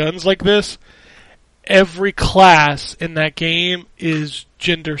to their guns like this, every class in that game is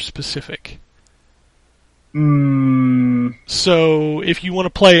gender specific. So if you want to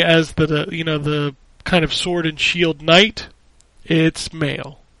play as the kind of sword and shield knight, it's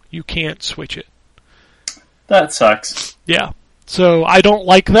male. You can't switch it. That sucks. Yeah. So I don't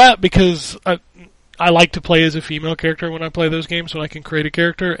like that because I like to play as a female character when I play those games, when I can create a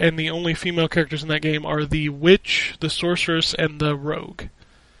character, and the only female characters in that game are the witch, the sorceress, and the rogue.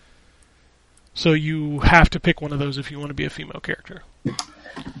 So you have to pick one of those if you want to be a female character.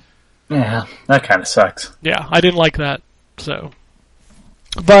 Yeah, that kind of sucks. Yeah, I didn't like that. So,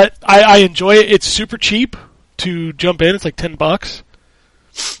 but I enjoy it. It's super cheap to jump in. It's like $10,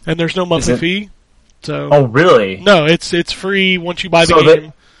 and there's no monthly fee. So, oh, really? No, it's free once you buy the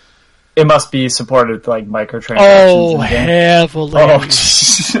game. It must be supported with like microtransactions. Oh, heavily. Oh,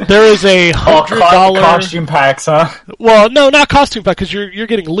 there is a $100 costume packs, huh? Well, no, not costume pack because you're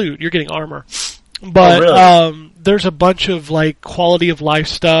getting loot, you're getting armor. But really? There's a bunch of like quality of life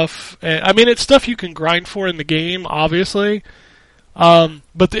stuff. I mean, it's stuff you can grind for in the game, obviously.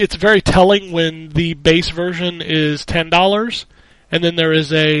 But it's very telling when the base version is $10, and then there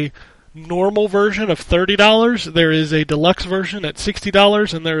is a normal version of $30, there is a deluxe version at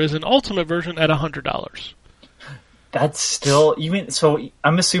 $60, and there is an ultimate version at $100. That's still so.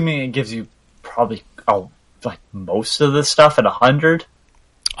 I'm assuming it gives you probably like most of the stuff at $100.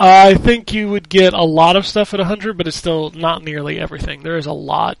 I think you would get a lot of stuff at $100, but it's still not nearly everything. There is a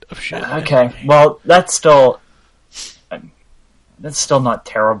lot of shit. Okay, well that's still not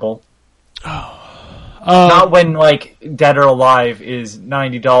terrible. Not when like Dead or Alive is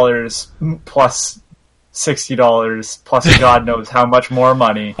 $90 plus $60 plus God knows how much more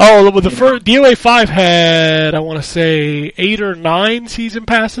money. Oh, well, the first DOA 5 had, I want to say, 8 or 9 season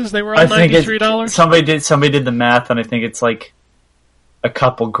passes. They were on $93. Somebody did the math, and I think it's like a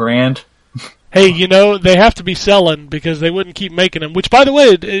couple grand. Hey, they have to be selling because they wouldn't keep making them. Which, by the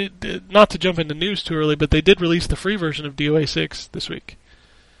way, not to jump into news too early, but they did release the free version of DOA 6 this week.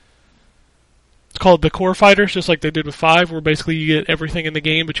 It's called the Core Fighters, just like they did with 5, where basically you get everything in the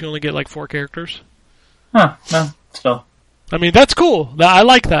game, but you only get like 4 characters. Huh, no, still. I mean, that's cool. I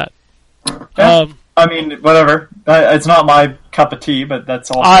like that. Yeah. I mean, whatever. It's not my cup of tea, but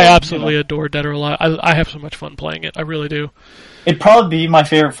that's all. I absolutely adore Dead or Alive. I have so much fun playing it. I really do. It'd probably be my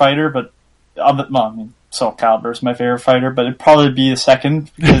favorite fighter, but Soul Calibur is my favorite fighter, but it'd probably be the second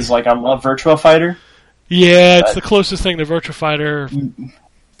because, like, I love Virtua Fighter. Yeah, it's the closest thing to Virtua Fighter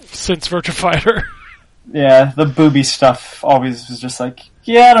since Virtua Fighter. Yeah, the booby stuff always was just like,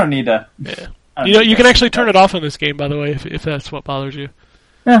 I don't need to. Yeah. You can actually turn it off in this game, by the way, if that's what bothers you.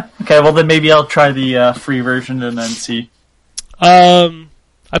 Yeah, okay, well then maybe I'll try the free version and then see. I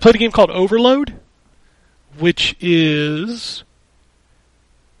played a game called Overload, which is...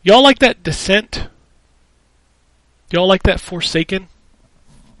 Y'all like that Descent? Y'all like that Forsaken?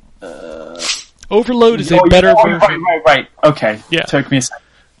 Overload is a better version. Right. Okay. Yeah. Took me a second.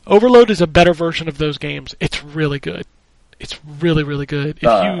 Overload is a better version of those games. It's really good. It's really, really good. If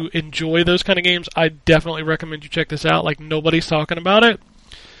you enjoy those kind of games, I definitely recommend you check this out. Like, nobody's talking about it.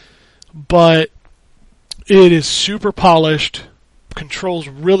 But it is super polished, controls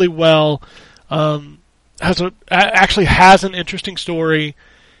really well, actually has an interesting story,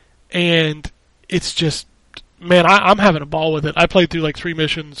 and it's just, man, I'm having a ball with it. I played through like 3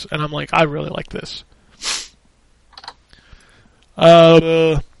 missions, and I'm like, I really like this.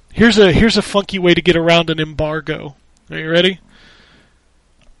 Here's a funky way to get around an embargo. Are you ready?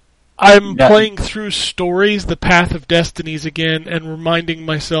 I'm playing through Stories, The Path of Destinies again, and reminding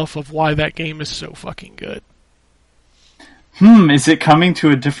myself of why that game is so fucking good. Is it coming to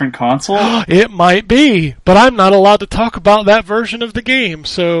a different console? It might be, but I'm not allowed to talk about that version of the game,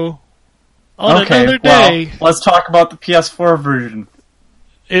 so another day... Well, let's talk about the PS4 version.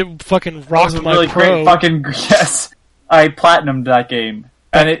 It fucking rocked my really Pro. Yes, I platinumed that game.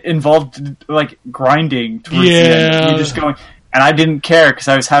 And it involved, like, grinding towards the end. You're just going... And I didn't care because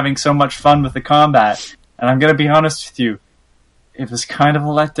I was having so much fun with the combat. And I'm going to be honest with you, it was kind of a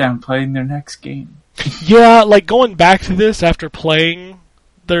letdown playing their next game. Yeah, like going back to this after playing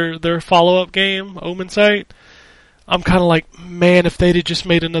their follow-up game, Omen Sight, I'm kind of like, man, if they'd have just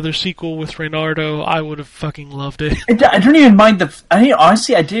made another sequel with Reynardo, I would have fucking loved it. I don't even mind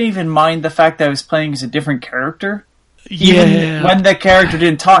honestly, I didn't even mind the fact that I was playing as a different character. Yeah. Even when the character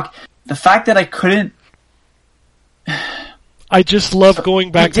didn't talk. The fact that I couldn't... I just love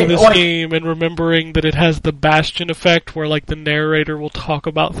going back to this game and remembering that it has the Bastion effect where, like, the narrator will talk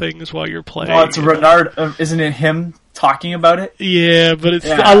about things while you're playing. Well, it's Renard, isn't it him talking about it? Yeah, but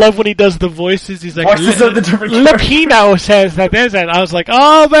I love when he does the voices. He's like, voices of the different Lupino says that there's that. I was like,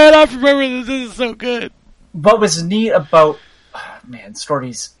 oh man, I remember this. This is so good. What was neat about, man,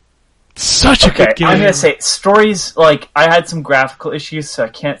 Stories, Such a good game. I'm gonna say stories. Like I had some graphical issues, so I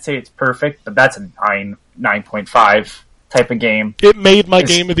can't say it's perfect, but that's a 9.5 type of game. It made my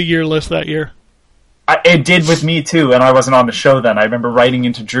game of the year list that year. It did with me too, and I wasn't on the show then. I remember writing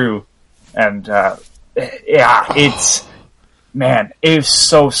into Drew, and it's it was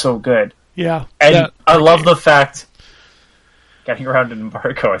so good. Yeah, and I love the fact. Getting around an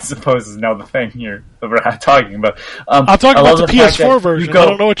embargo, I suppose, is now the thing here that we're talking about. I'm talking about the PS4 version. I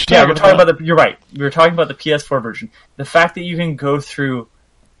don't know what you're talking about. You're right. We were talking about the PS4 version. The fact that you can go through,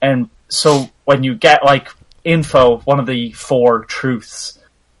 and so when you get like info, one of the 4 truths,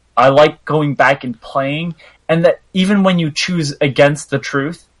 I like going back and playing, and that even when you choose against the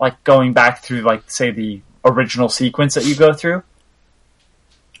truth, like going back through, like say the original sequence that you go through,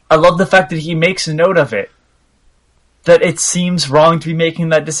 I love the fact that he makes a note of it. That it seems wrong to be making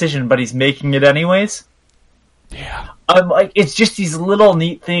that decision, but he's making it anyways. Yeah. I'm like, it's just these little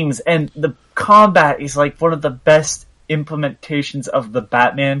neat things, and the combat is like one of the best implementations of the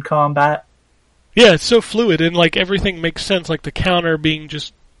Batman combat. Yeah, it's so fluid, and like everything makes sense, like the counter being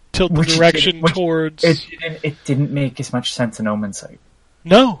just tilt the direction towards... It didn't make as much sense in Omen Sight.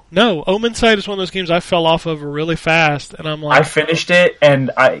 No. Omen Sight is one of those games I fell off of really fast, and I'm like... I finished it,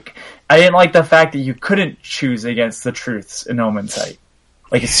 and I didn't like the fact that you couldn't choose against the truths in Omen Sight.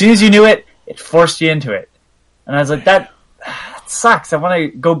 Like, as soon as you knew it, it forced you into it. And I was like, that sucks. I want to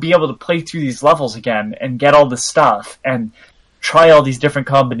go be able to play through these levels again, and get all this stuff, and try all these different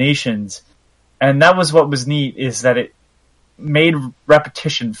combinations. And that was what was neat, is that it made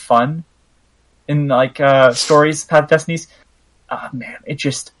repetition fun in, like, stories, Path of Destinies.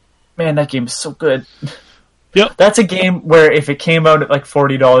 That game is so good. Yep. That's a game where if it came out at like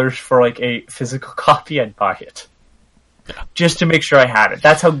 $40 for like a physical copy, I'd buy it. Yeah. Just to make sure I had it.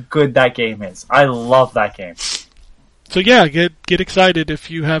 That's how good that game is. I love that game. So yeah, get excited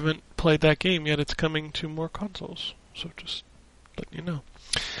if you haven't played that game yet. It's coming to more consoles. So just letting you know.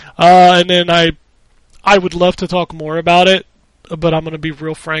 And then I would love to talk more about it, but I'm going to be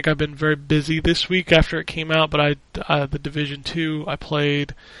real frank. I've been very busy this week after it came out, but the Division 2 I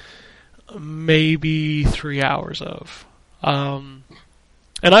played maybe 3 hours of. And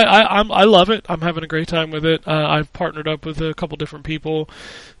I love it. I'm having a great time with it. I've partnered up with a couple different people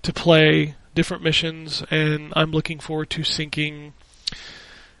to play different missions, and I'm looking forward to sinking,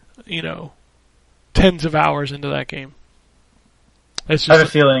 tens of hours into that game. I have a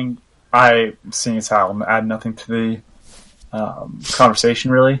feeling seeing as how I'm add nothing to the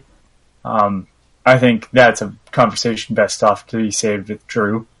conversation, really. I think that's a conversation best off to be saved with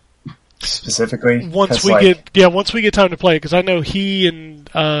Drew, specifically. Once we get time to play, because I know he and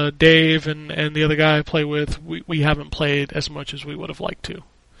Dave and the other guy I play with, we haven't played as much as we would have liked to.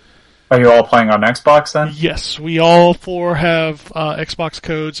 Are you all playing on Xbox then? Yes, we all 4 have Xbox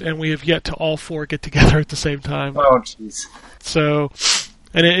codes, and we have yet to all 4 get together at the same time. Oh, jeez. So,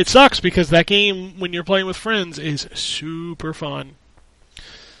 and it sucks because that game, when you're playing with friends, is super fun.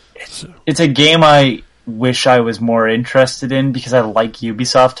 It's a game I wish I was more interested in because I like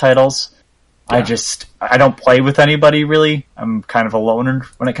Ubisoft titles. Yeah. I don't play with anybody really. I'm kind of a loner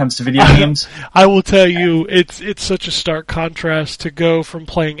when it comes to video games. I will tell you, it's such a stark contrast to go from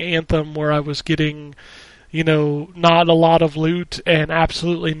playing Anthem, where I was getting, not a lot of loot and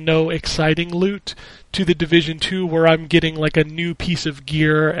absolutely no exciting loot, to the Division 2, where I'm getting like a new piece of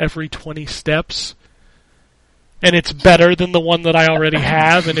gear every 20 steps. And it's better than the one that I already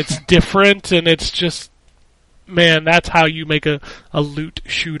have, and it's different, and it's just, man, that's how you make a loot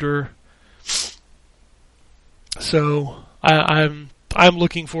shooter. So I'm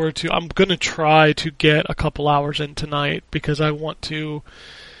looking forward to. I'm gonna try to get a couple hours in tonight because I really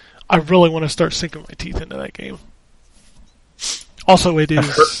want to start sinking my teeth into that game. Also, it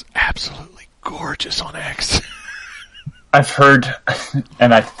is absolutely gorgeous on X. I've heard,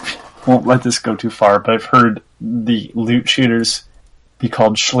 and I won't let this go too far, but I've heard the loot shooters be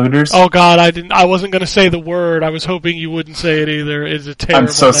called schlooters. Oh God, I wasn't gonna say the word. I was hoping you wouldn't say it either. It's a terrible.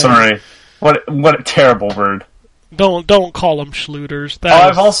 I'm so sorry. What a terrible word. Don't call them schlooters.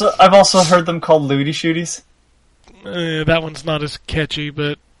 I've also heard them called looty shooties. That one's not as catchy,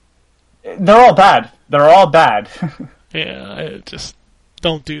 but they're all bad. Yeah, just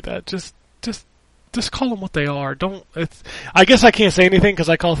don't do that. Just call them what they are. I guess I can't say anything because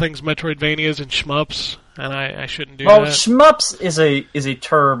I call things Metroidvanias and shmups, and I shouldn't do that. Well, shmups is a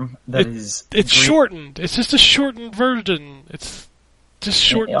term that it's shortened. It's just a shortened version. It's just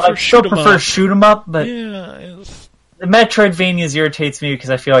shortened for I still prefer shoot 'em up, but yeah, the Metroidvanias irritates me because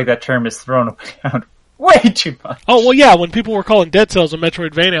I feel like that term is thrown around way too much. Oh well, yeah. When people were calling Dead Cells a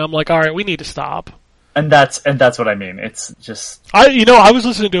Metroidvania, I'm like, all right, we need to stop. And that's what I mean. It's just I was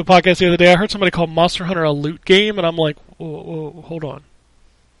listening to a podcast the other day. I heard somebody call Monster Hunter a loot game, and I'm like, whoa, hold on.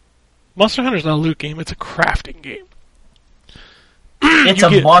 Monster Hunter's not a loot game; it's a crafting game. It's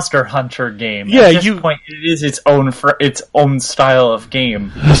a Monster Hunter game. Yeah, at this point, it is its own style of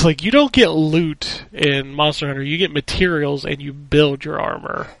game. It's like you don't get loot in Monster Hunter; you get materials and you build your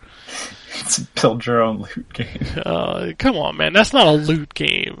armor. It's a build your own loot game. Come on, man, that's not a loot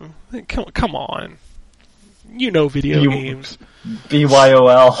game. Come on, video games.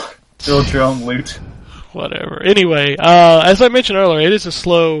 BYOL, build your own loot. Whatever. Anyway, as I mentioned earlier, it is a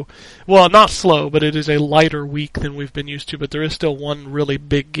slow, well, not slow, but it is a lighter week than we've been used to, but there is still one really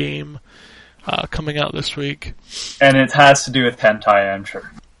big game coming out this week. And it has to do with hentai, I'm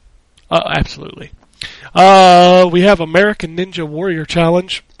sure. Absolutely. We have American Ninja Warrior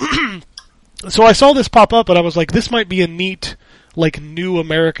Challenge. So I saw this pop up, and I was like, this might be a neat, new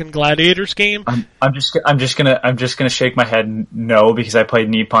American Gladiators game. I'm just gonna shake my head no, because I played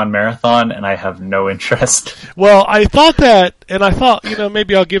Nippon Marathon and I have no interest. Well, I thought that, and I thought,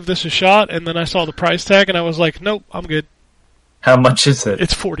 maybe I'll give this a shot, and then I saw the price tag and I was like, nope, I'm good. How much is it?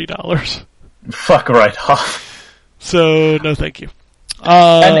 It's $40. Fuck right off. So no, thank you.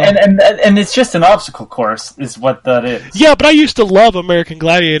 And it's just an obstacle course, is what that is. Yeah, but I used to love American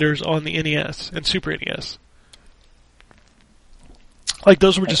Gladiators on the NES and Super NES.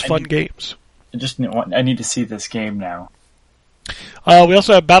 Those were just fun games. I need to see this game now. We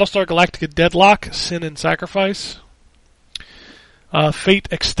also have Battlestar Galactica Deadlock, Sin and Sacrifice. Fate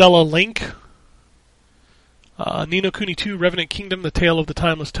Extella Link. Ni no Kuni 2, Revenant Kingdom, The Tale of the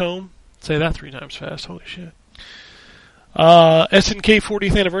Timeless Tome. Say that 3 times fast, holy shit. SNK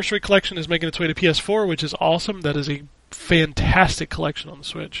 40th Anniversary Collection is making its way to PS4, which is awesome. That is a fantastic collection on the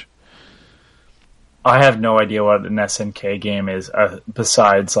Switch. I have no idea what an SNK game is,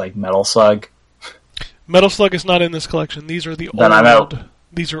 besides, Metal Slug. Metal Slug is not in this collection. These are the Then I'm out.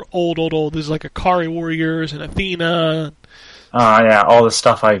 These are old. This is Akari Warriors and Athena. Yeah, all the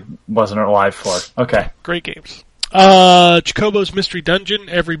stuff I wasn't alive for. Okay. Great games. Chocobo's Mystery Dungeon,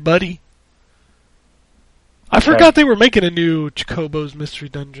 everybody. I forgot they were making a new Chocobo's Mystery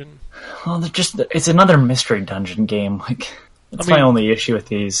Dungeon. Well, it's another Mystery Dungeon game. That's my only issue with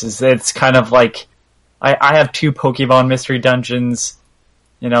these, is that it's kind of like, I have 2 Pokemon Mystery Dungeons.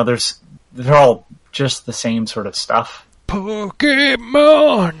 They're all just the same sort of stuff.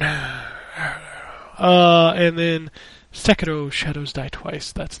 Pokemon! And then Sekiro Shadows Die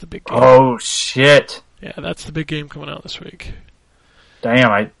Twice. That's the big game. Oh, shit. Yeah, that's the big game coming out this week. Damn,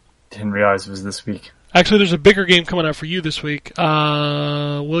 I didn't realize it was this week. Actually, there's a bigger game coming out for you this week.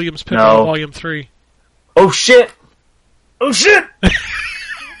 Williams Pinball Volume 3. Oh, shit! Oh, shit!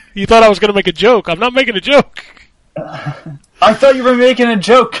 You thought I was going to make a joke. I'm not making a joke. I thought you were making a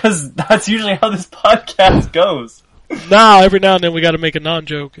joke, because that's usually how this podcast goes. Every now and then we got to make a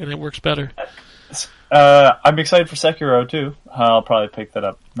non-joke, and it works better. I'm excited for Sekiro, too. I'll probably pick that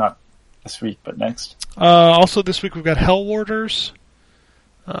up. Not this week, but next. Also this week we've got Hell Warders,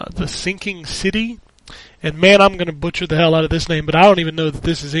 The Sinking City, and man, I'm going to butcher the hell out of this name, but I don't even know that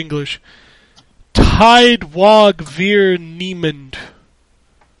this is English. Tidewog Vir Niemand.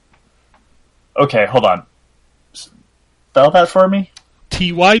 Okay, hold on. Spell that for me?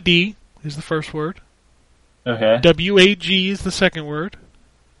 TYD is the first word. Okay. WAG is the second word.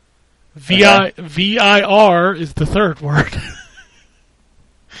 Okay. VIR is the third word.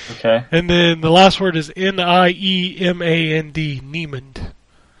 Okay. And then the last word is NIEMAND, Niemand.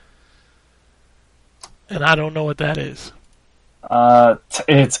 And I don't know what that is.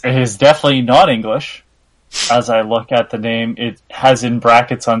 It is definitely not English. As I look at the name, it has in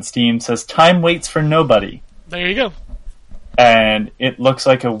brackets on Steam, says Time Waits for Nobody. There you go. And it looks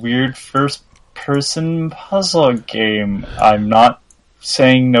like a weird first-person puzzle game. I'm not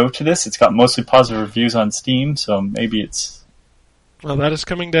saying no to this. It's got mostly positive reviews on Steam, so maybe it's... Well, that is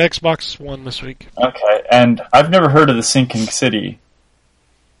coming to Xbox One this week. Okay, and I've never heard of The Sinking City.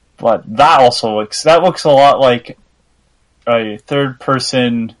 But that looks a lot like a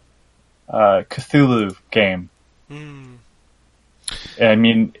third-person Cthulhu game. I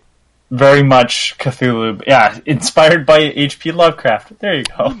mean, very much Cthulhu. Yeah, inspired by H.P. Lovecraft. There you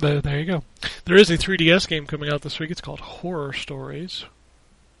go. There you go. There is a 3DS game coming out this week. It's called Horror Stories.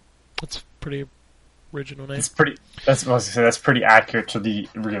 That's pretty original name. That's pretty accurate to the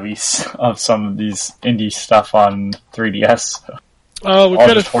release of some of these indie stuff on 3DS.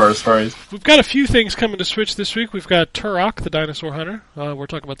 Horror stories. We've got a few things coming to Switch this week. We've got Turok, the Dinosaur Hunter. We're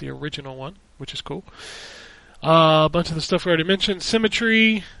talking about the original one, which is cool. A bunch of the stuff we already mentioned.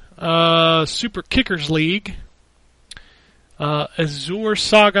 Symmetry, Super Kickers League, Azure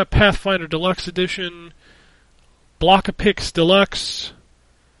Saga Pathfinder Deluxe Edition, Blockapix Deluxe,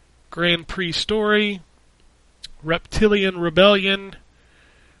 Grand Prix Story, Reptilian Rebellion,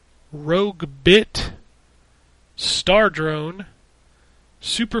 Rogue Bit, Star Drone,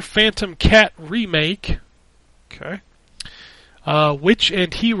 Super Phantom Cat Remake, okay, Witch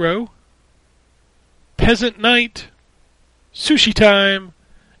and Hero, Peasant Knight, Sushi Time,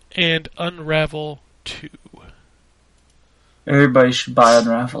 and Unravel 2. Everybody should buy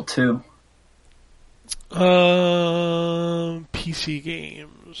Unravel 2. PC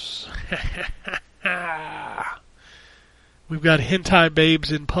games. We've got hentai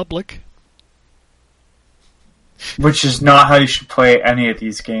babes in public. Which is not how you should play any of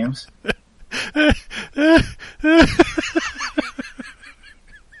these games.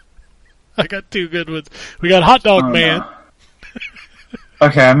 I got two good ones. We got Hot Dog Man. No.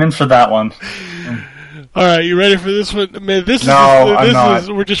 Okay, I'm in for that one. Alright, you ready for this one? Man, I'm not.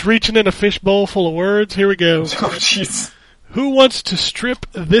 We're just reaching in a fishbowl full of words. Here we go. Oh, jeez. Who wants to strip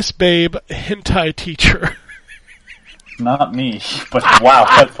this babe hentai teacher? Not me. But wow,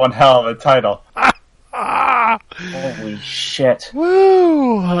 that's one hell of a title. Holy shit.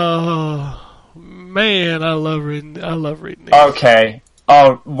 Woo! Oh, man, I love reading these. Okay.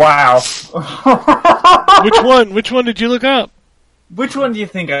 Oh, wow. Which one did you look up? Which one do you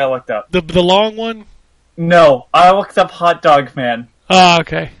think I looked up? The long one? No, I looked up Hot Dog Man. Ah,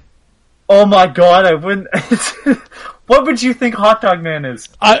 okay. Oh my god, I wouldn't... What would you think Hot Dog Man is?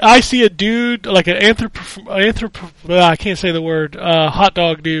 I see a dude, like an I can't say the word, hot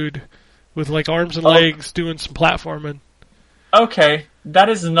dog dude with like arms and legs doing some platforming. Okay, that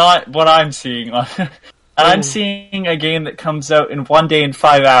is not what I'm seeing. I'm seeing a game that comes out in 1 day and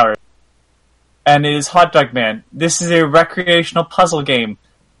 5 hours. And it is Hot Dog Man. This is a recreational puzzle game.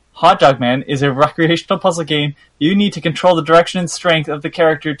 Hot Dog Man is a recreational puzzle game. You need to control the direction and strength of the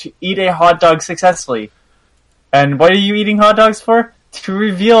character to eat a hot dog successfully. And what are you eating hot dogs for? To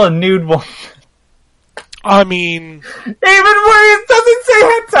reveal a nude woman. I mean... Even worse, it doesn't say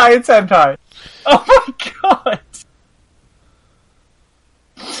hentai, it's hentai. Oh my god.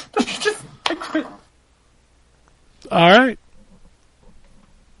 I quit. Alright.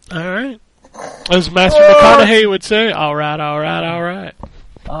 As Master McConaughey would say, alright.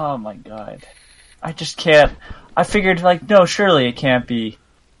 Oh my god. I just can't. I figured, like, no, surely it can't be.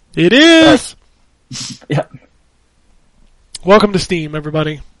 It is! Yeah. Welcome to Steam,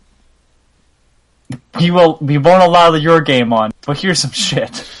 everybody. We won't allow your game on, but here's some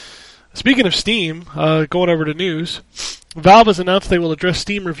shit. Speaking of Steam, going over to news, Valve has announced they will address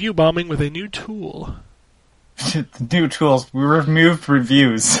Steam review bombing with a new tool. The new tools. We removed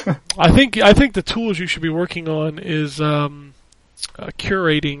reviews. I think the tools you should be working on is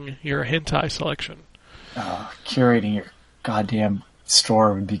curating your hentai selection. Curating your goddamn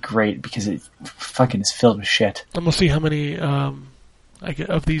store would be great because it fucking is filled with shit. I'm gonna see how many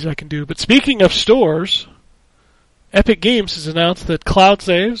of these I can do. But speaking of stores, Epic Games has announced that cloud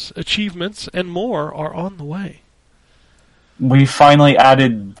saves, achievements, and more are on the way. We finally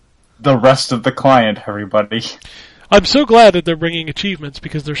added the rest of the client, everybody. I'm so glad that they're bringing achievements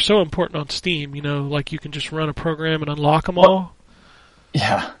because they're so important on Steam. You know, like you can just run a program and unlock them all.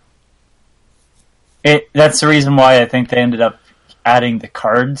 Yeah. That's the reason why I think they ended up adding the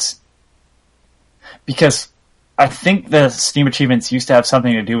cards. Because I think the Steam achievements used to have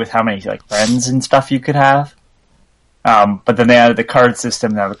something to do with how many like friends and stuff you could have. But then they added the card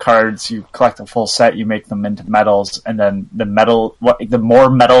system. Now the cards, you collect a full set, you make them into medals, and then the more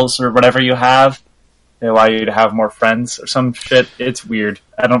medals or whatever you have, they allow you to have more friends or some shit. It's weird.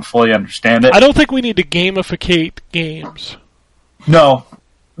 I don't fully understand it. I don't think we need to gamificate games. No.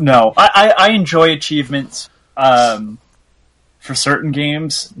 I enjoy achievements. For certain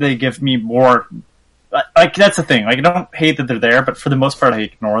games, they give me more. Like that's the thing. Like I don't hate that they're there, but for the most part, I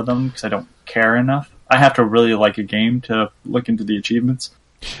ignore them because I don't care enough. I have to really like a game to look into the achievements.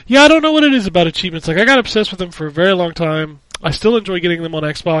 Yeah, I don't know what it is about achievements. Like I got obsessed with them for a very long time. I still enjoy getting them on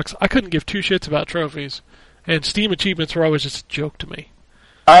Xbox. I couldn't give two shits about trophies, and Steam achievements were always just a joke to me.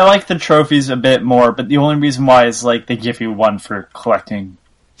 I like the trophies a bit more, but the only reason why is like they give you one for collecting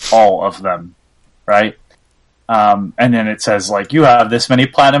all of them, right? And then it says like you have this many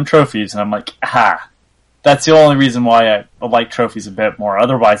platinum trophies, and I'm like, aha. That's the only reason why I like trophies a bit more.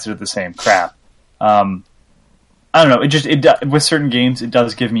 Otherwise, they're the same crap. I don't know. With certain games, it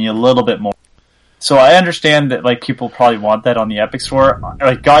does give me a little bit more. So I understand that like people probably want that on the Epic Store.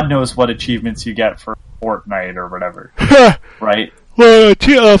 Like God knows what achievements you get for Fortnite or whatever, right? Well,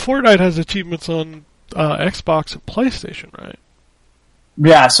 Fortnite has achievements on Xbox and PlayStation, right?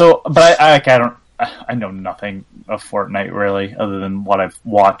 Yeah. So, but I I know nothing of Fortnite really, other than what I've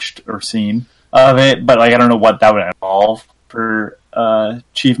watched or seen of it. But like, I don't know what that would involve for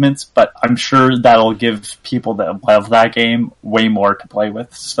achievements. But I'm sure that'll give people that love that game way more to play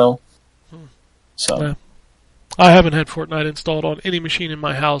with still. So, Yeah. I haven't had Fortnite installed on any machine in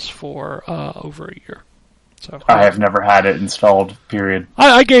my house for over a year. So I have never had it installed. Period.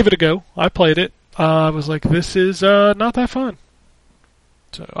 I gave it a go. I played it. I was like, this is not that fun.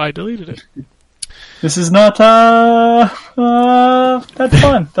 So I deleted it. This is not that's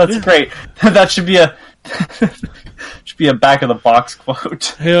fun. That's great. That should be a back of the box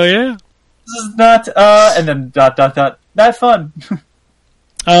quote. Hell yeah. This is not and then ... that fun.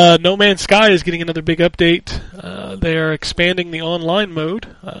 No Man's Sky is getting another big update. They are expanding the online mode.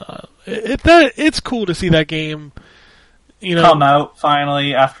 It's cool to see that game, come out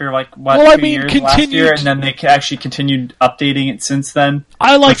finally after like Well, 2 years last year, and then they actually continued updating it since then.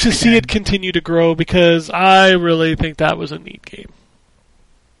 I like to see it continue to grow because I really think that was a neat game.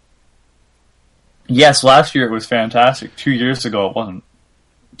 Yes, last year it was fantastic. 2 years ago it wasn't.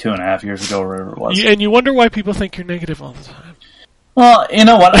 2.5 years ago, or whatever it was. And you wonder why people think you're negative all the time. Well, you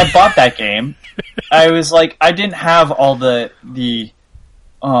know what? I bought that game. I was like, I didn't have all the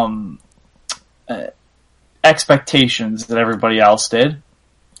expectations that everybody else did.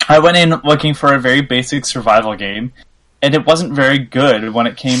 I went in looking for a very basic survival game, and it wasn't very good when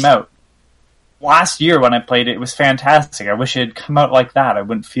it came out. Last year when I played it, it was fantastic. I wish it had come out like that. I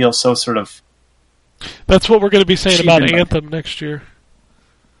wouldn't feel so sort of... That's what we're going to be saying about Cheapened. Anthem next year.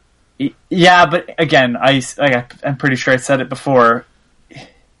 Yeah, but again, I'm pretty sure I said it before.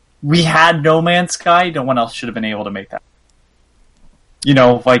 We had No Man's Sky. No one else should have been able to make that.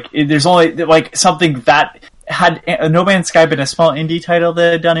 There's only like something that had No Man's Sky been a small indie title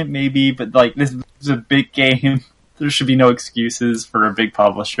that had done it, maybe. But like, this is a big game. There should be no excuses for a big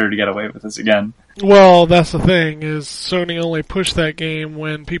publisher to get away with this again. Well, that's the thing, is Sony only pushed that game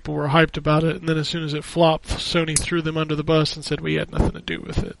when people were hyped about it, and then as soon as it flopped, Sony threw them under the bus and said we had nothing to do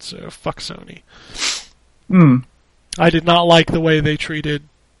with it, so fuck Sony. I did not like the way they treated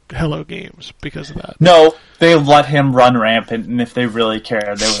Hello Games because of that. No, they let him run rampant, and if they really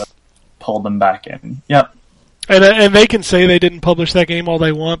cared, they would have pulled him back in. Yep. And they can say they didn't publish that game all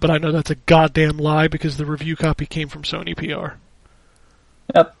they want, but I know that's a goddamn lie because the review copy came from Sony PR.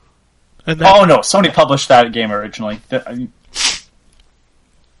 Yep. And oh no, Sony published that game originally.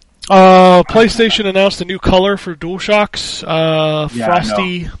 PlayStation announced a new color for DualShocks,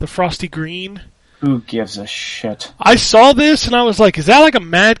 the frosty green. Who gives a shit? I saw this and I was like, is that like a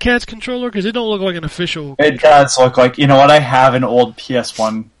Mad Catz controller? Because it don't look like an official It does look like, you know what, I have an old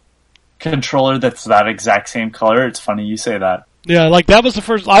PS1 controller that's that exact same color. It's funny you say that. Yeah, like that was the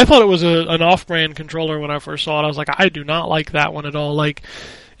first, I thought it was an off-brand controller when I first saw it. I was like, I do not like that one at all. Like,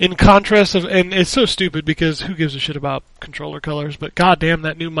 in contrast of, and it's so stupid because who gives a shit about controller colors, but goddamn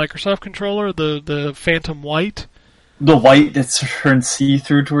that new Microsoft controller, the Phantom White. The white that's turned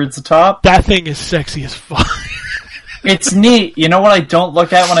see-through towards the top? That thing is sexy as fuck. It's neat. You know what I don't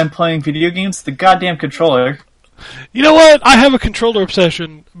look at when I'm playing video games? The goddamn controller. You know what? I have a controller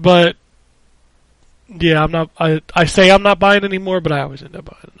obsession, but yeah, I'm not, I say I'm not buying anymore, but I always end up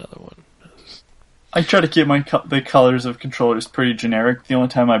buying another one. I try to keep the colors of controllers pretty generic. The only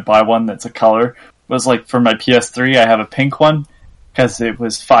time I buy one that's a color was like for my PS3. I have a pink one because it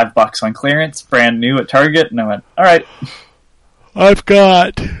was $5 on clearance, brand new at Target, and I went, all right. I've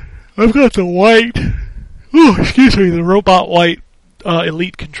got the white. The robot white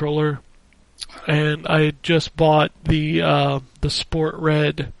Elite controller, and I had just bought the Sport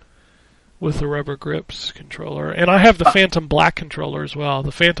Red with the rubber grips controller. And I have the Phantom Black controller as well.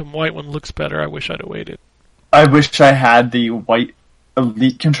 The Phantom White one looks better. I wish I'd have waited. I wish I had the white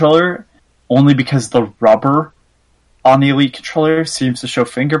Elite controller, only because the rubber on the Elite controller seems to show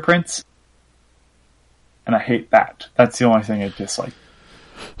fingerprints. And I hate that. That's the only thing I dislike.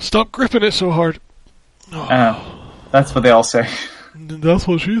 Stop gripping it so hard. That's what they all say. That's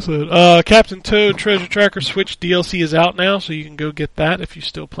what she said. Captain Toad Treasure Tracker Switch DLC is out now, so you can go get that if you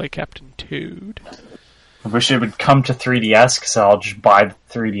still play Captain Toad. I wish it would come to 3DS, because I'll just buy the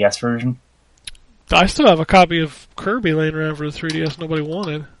 3DS version. I still have a copy of Kirby laying around for the 3DS nobody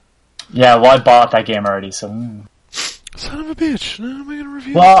wanted. Yeah, well, I bought that game already, so... Son of a bitch. No, am I going to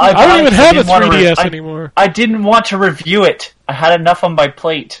review well, it? I don't even have a 3DS anymore. I didn't want to review it. I had enough on my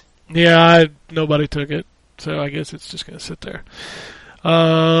plate. Yeah, nobody took it, so I guess it's just going to sit there.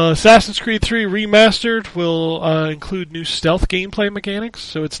 Assassin's Creed 3 Remastered will include new stealth gameplay mechanics,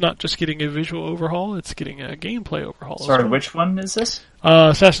 so it's not just getting a visual overhaul, it's getting a gameplay overhaul. Sorry, which one is this?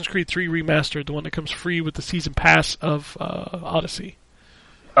 Assassin's Creed 3 Remastered, the one that comes free with the Season Pass of Odyssey.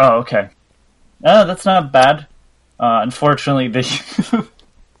 Oh, okay. No, that's not bad. Unfortunately, it's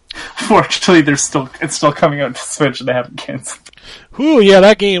still coming out to Switch and they haven't canceled. Ooh, yeah,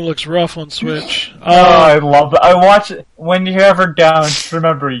 that game looks rough on Switch. I love it. I watch it. When you're ever down,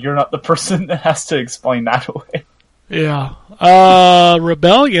 remember, you're not the person that has to explain that away. Yeah.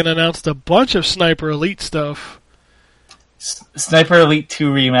 Rebellion announced a bunch of Sniper Elite stuff. Sniper Elite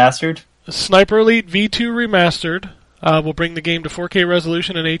 2 Remastered? Sniper Elite V2 Remastered will bring the game to 4K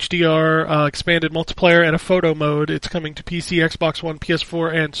resolution and HDR, expanded multiplayer, and a photo mode. It's coming to PC, Xbox One,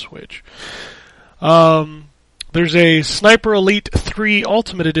 PS4, and Switch. There's a Sniper Elite 3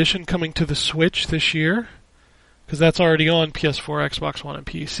 Ultimate Edition coming to the Switch this year, because that's already on PS4, Xbox One, and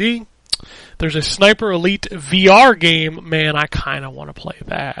PC. There's a Sniper Elite VR game. Man, I kind of want to play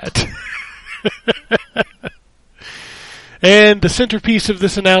that. And the centerpiece of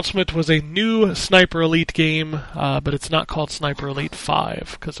this announcement was a new Sniper Elite game, but it's not called Sniper Elite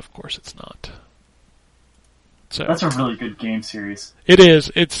 5, because of course it's not. So that's a really good game series. It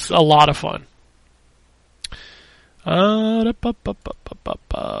is. It's a lot of fun.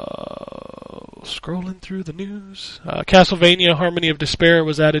 Scrolling through the news. Castlevania Harmony of Despair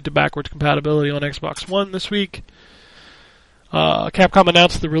was added to backwards compatibility on Xbox One this week. Capcom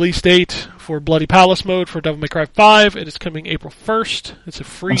announced the release date for Bloody Palace mode for Devil May Cry 5. It is coming April 1st. It's a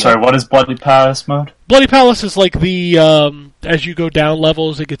free... I'm sorry, what is Bloody Palace mode? Bloody Palace is like the, as you go down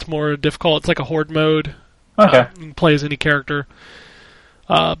levels, it gets more difficult. It's like a horde mode. Okay. You can play as any character.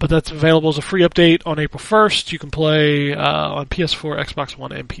 But that's available as a free update on April 1st. You can play on PS4, Xbox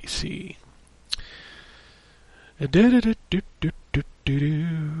One, and PC.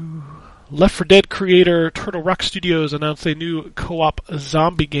 Left 4 Dead creator Turtle Rock Studios announced a new co-op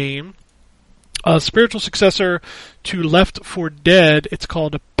zombie game. A spiritual successor to Left 4 Dead. It's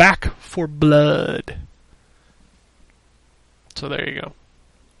called Back 4 Blood. So there you go.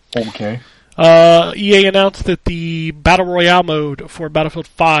 Okay. EA announced that the Battle Royale mode for Battlefield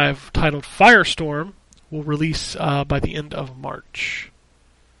 5, titled Firestorm, will release by the end of March.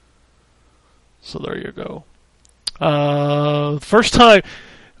 So there you go. First time...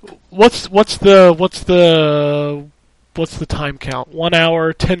 What's the time count? 1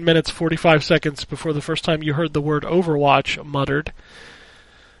 hour, 10 minutes, 45 seconds before the first time you heard the word Overwatch muttered.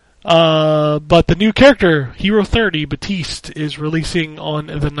 But the new character, Hero 30, Batiste, is releasing on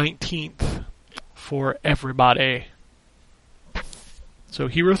the 19th for everybody. So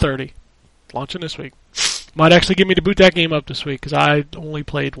Hero 30, launching this week. Might actually get me to boot that game up this week, because I only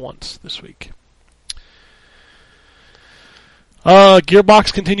played once this week.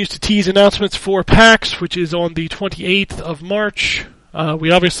 Gearbox continues to tease announcements for PAX, which is on the 28th of March.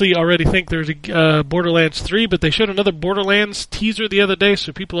 We obviously already think there's a Borderlands 3, but they showed another Borderlands teaser the other day,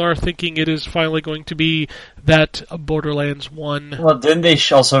 so people are thinking it is finally going to be that Borderlands 1. Well, didn't they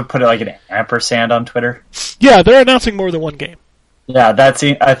also put like an ampersand on Twitter? Yeah, they're announcing more than one game. Yeah,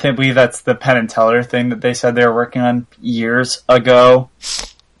 I believe that's the Penn and Teller thing that they said they were working on years ago.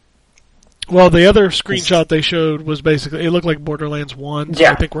 Well, the other screenshot they showed was basically, it looked like Borderlands 1, so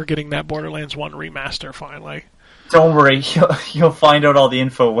yeah. I think we're getting that Borderlands 1 remaster finally. Don't worry, you'll find out all the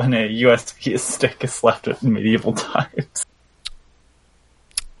info when a USB stick is left in medieval times.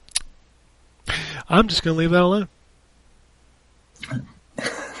 I'm just going to leave that alone.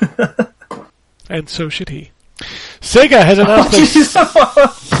 And so should he. Sega has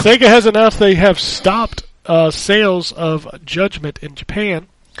announced they have stopped sales of Judgment in Japan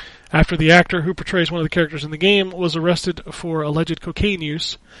after the actor who portrays one of the characters in the game was arrested for alleged cocaine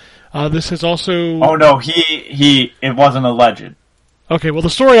use. This has also... Oh no, it wasn't alleged. Okay, well the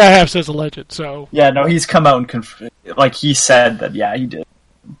story I have says alleged, so... Yeah, no, he's come out and he said that, yeah, he did.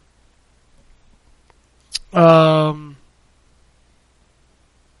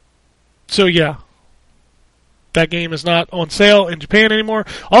 So yeah. That game is not on sale in Japan anymore.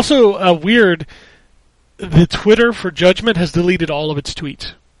 Also, weird, the Twitter for Judgment has deleted all of its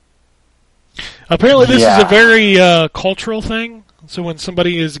tweets. Apparently this is a very cultural thing. So when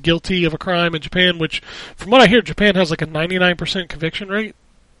somebody is guilty of a crime in Japan, which, from what I hear, Japan has like a 99% conviction rate.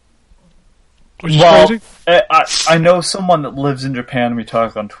 Which is crazy. I know someone that lives in Japan, and we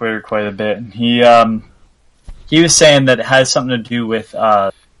talk on Twitter quite a bit, and he was saying that it has something to do with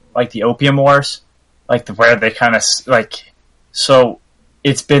like the Opium Wars, like where they kind of like, so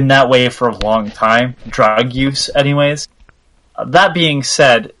it's been that way for a long time, drug use anyways. That being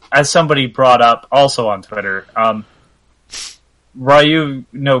said, as somebody brought up also on Twitter, Ryu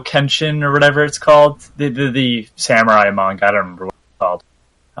no Kenshin or whatever it's called, the samurai manga, I don't remember what it's called.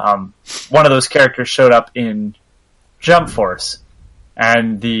 One of those characters showed up in Jump Force,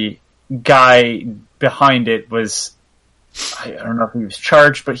 and the guy behind it was I don't know if he was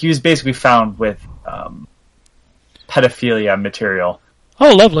charged, but he was basically found with pedophilia material.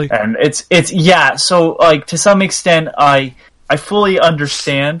 Oh, lovely. And it's yeah. So like to some extent, I fully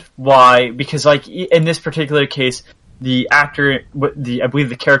understand why, because like in this particular case, the actor, I believe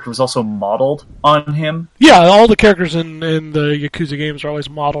the character was also modeled on him. Yeah, all the characters in the Yakuza games are always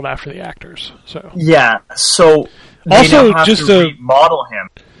modeled after the actors. So yeah, so they also now have just to remodel him.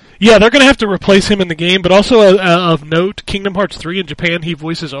 Yeah, they're going to have to replace him in the game, but also of note, Kingdom Hearts 3 in Japan, he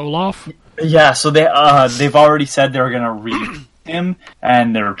voices Olaf. Yeah, so they've already said they're going to re him,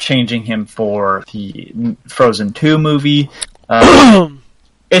 and they're changing him for the Frozen 2 movie.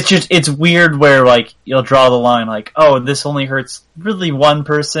 It's weird where like you'll draw the line like, oh, this only hurts really one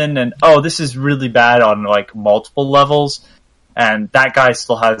person, and oh, this is really bad on like multiple levels, and that guy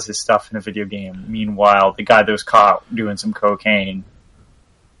still has his stuff in a video game. Meanwhile, the guy that was caught doing some cocaine,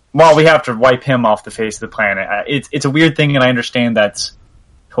 well, we have to wipe him off the face of the planet. It's a weird thing, and I understand that's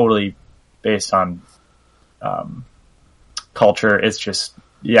totally based on culture. It's just,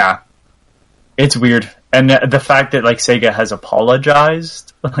 yeah, it's weird. And the fact that like Sega has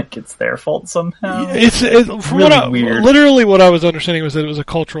apologized, like it's their fault somehow. It's really weird. Literally, what I was understanding was that it was a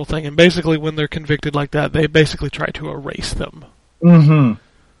cultural thing, and basically, when they're convicted like that, they basically try to erase them. Mm-hmm.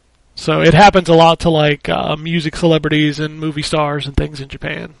 So it happens a lot to like music celebrities and movie stars and things in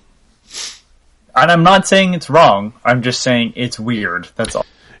Japan. And I'm not saying it's wrong. I'm just saying it's weird. That's all.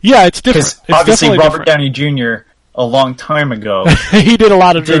 Yeah, it's different. Because obviously, Robert Downey Jr. a long time ago, he did a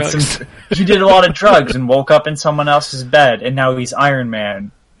lot of drugs. He did a lot of drugs and woke up in someone else's bed, and now he's Iron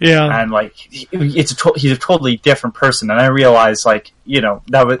Man. Yeah, and like he's a totally different person. And I realize, like, you know,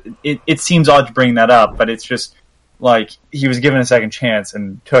 that was it seems odd to bring that up, but it's just like he was given a second chance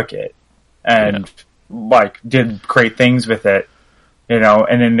and took it, and like did great things with it. You know,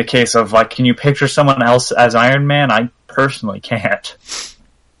 and in the case of like, can you picture someone else as Iron Man? I personally can't.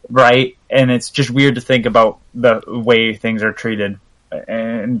 Right? And it's just weird to think about the way things are treated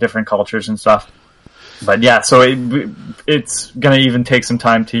in different cultures and stuff. But yeah, so it's going to even take some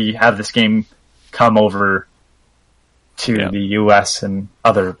time to have this game come over to the US and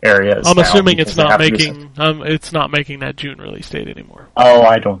other areas. I'm assuming it's not making that June release date anymore. Oh,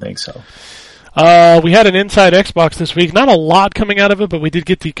 I don't think so. We had an Inside Xbox this week. Not a lot coming out of it, but we did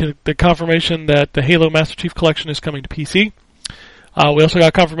get the confirmation that the Halo Master Chief Collection is coming to PC. We also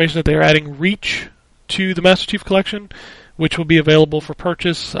got confirmation that they are adding Reach to the Master Chief Collection, which will be available for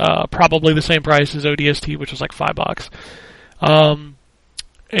purchase, probably the same price as ODST, which was like $5.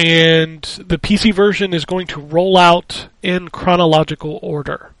 And the PC version is going to roll out in chronological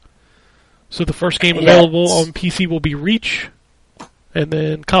order. So the first game available on PC will be Reach, and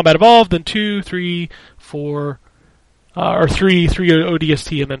then Combat Evolved, then 2, 3, 4, or 3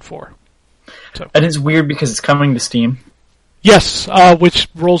 ODST, and then 4. So. And it's weird because it's coming to Steam. Yes, which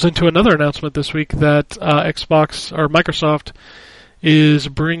rolls into another announcement this week that Xbox or Microsoft is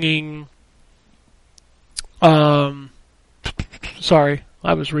bringing. Sorry,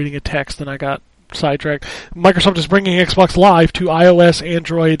 I was reading a text and I got sidetracked. Microsoft is bringing Xbox Live to iOS,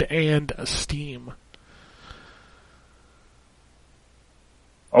 Android, and Steam.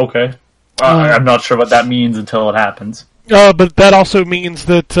 Okay, I'm not sure what that means until it happens. But that also means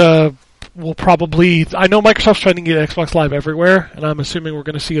that. We'll probably... I know Microsoft's trying to get Xbox Live everywhere, and I'm assuming we're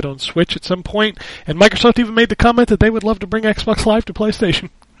going to see it on Switch at some point. And Microsoft even made the comment that they would love to bring Xbox Live to PlayStation.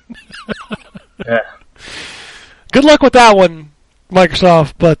 Yeah. Good luck with that one,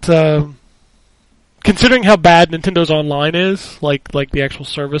 Microsoft, but considering how bad Nintendo's Online is, like the actual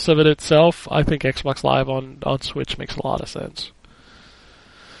service of it itself, I think Xbox Live on Switch makes a lot of sense.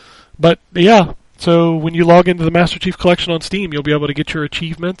 But, yeah... So when you log into the Master Chief Collection on Steam, you'll be able to get your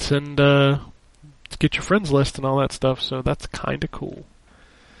achievements and get your friends list and all that stuff, so that's kind of cool.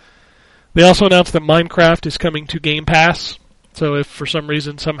 They also announced that Minecraft is coming to Game Pass, so if for some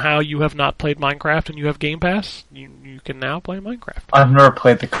reason somehow you have not played Minecraft and you have Game Pass, you can now play Minecraft. I've never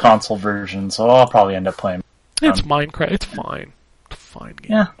played the console version, so I'll probably end up playing. It's Minecraft. It's fine. It's a fine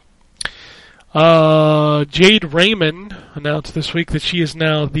game. Yeah. Jade Raymond announced this week that she is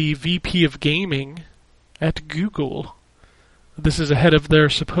now the VP of Gaming at Google. This is ahead of their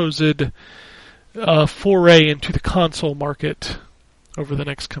supposed foray into the console market over the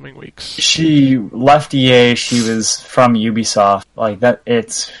next coming weeks. She left EA. She was from Ubisoft. Like that,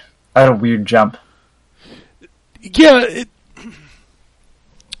 it's a weird jump. Yeah,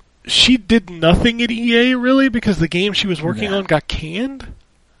 she did nothing at EA really because the game she was working on got canned.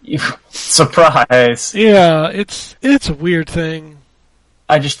 Surprise! Yeah, it's a weird thing.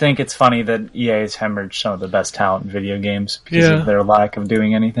 I just think it's funny that EA has hemorrhaged some of the best talent in video games because of their lack of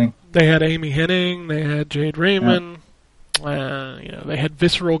doing anything. They had Amy Hennig, they had Jade Raymond. They had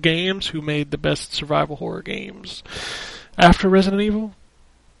Visceral Games, who made the best survival horror games after Resident Evil.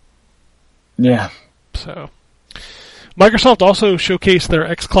 Yeah. So, Microsoft also showcased their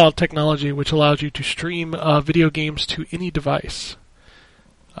xCloud technology, which allows you to stream video games to any device.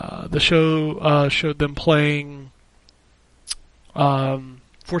 The show showed them playing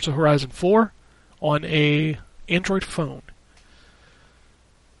Forza Horizon 4 on a Android phone,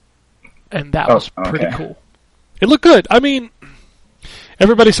 and that was pretty cool. It looked good. I mean,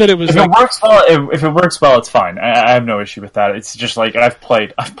 everybody said it was. If it works well, if it works well, it's fine. I have no issue with that. It's just like I've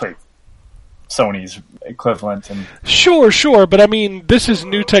played Sony's equivalent, and sure, but I mean, this is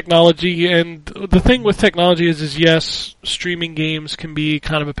new technology, and the thing with technology is yes, streaming games can be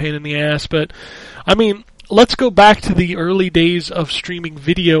kind of a pain in the ass, but I mean, let's go back to the early days of streaming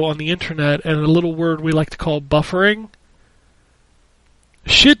video on the internet, and a little word we like to call buffering.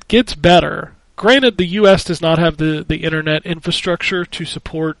 Shit gets better. Granted, the U.S. does not have the internet infrastructure to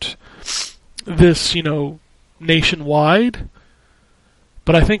support this, nationwide.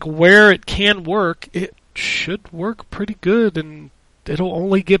 But I think where it can work, it should work pretty good, and it'll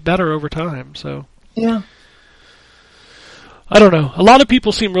only get better over time. So yeah, I don't know. A lot of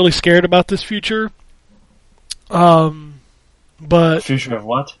people seem really scared about this future. But future of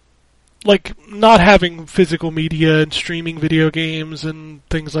what? Like not having physical media and streaming video games and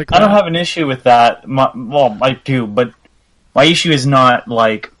things like that. I don't have an issue with that. Well, I do, but my issue is not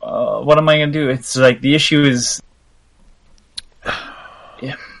like, what am I going to do? It's like the issue is,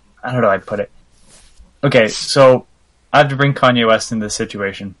 yeah, I don't know how I'd put it. Okay, so I have to bring Kanye West into the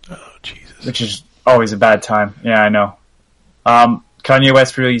situation. Oh, Jesus. Which is always a bad time. Yeah, I know. Kanye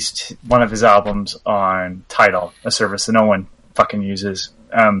West released one of his albums on Tidal, a service that no one fucking uses.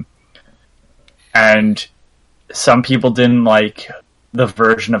 And some people didn't like the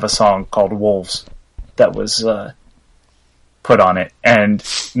version of a song called Wolves that was put on it. And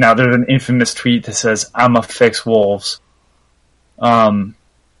now there's an infamous tweet that says, "I'ma fix Wolves."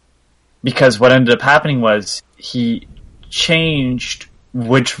 Because what ended up happening was he changed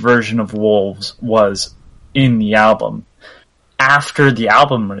which version of Wolves was in the album after the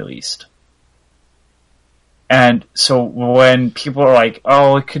album released. And so when people are like,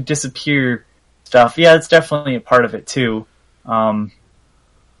 oh, it could disappear stuff, yeah, it's definitely a part of it too. I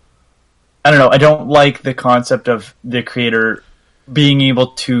don't know, I don't like the concept of the creator being able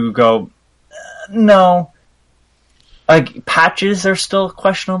to go, no. Like, patches are still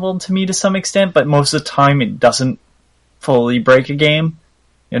questionable to me to some extent, but most of the time it doesn't fully break a game.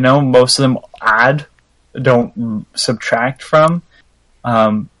 Most of them add, don't subtract from.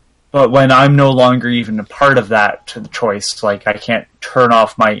 But when I'm no longer even a part of that to the choice, like I can't turn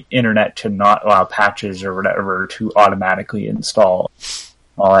off my internet to not allow patches or whatever to automatically install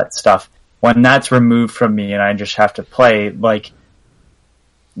all that stuff. When that's removed from me and I just have to play, like,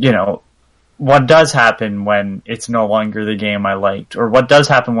 what does happen when it's no longer the game I liked? Or what does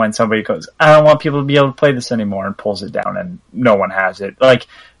happen when somebody goes, I don't want people to be able to play this anymore, and pulls it down and no one has it? Like,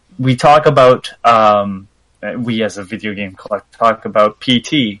 we talk about, we as a video game collector talk about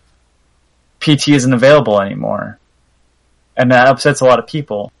PT. PT isn't available anymore. And that upsets a lot of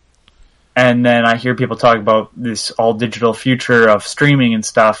people. And then I hear people talk about this all-digital future of streaming and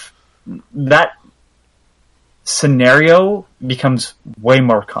stuff. That scenario becomes way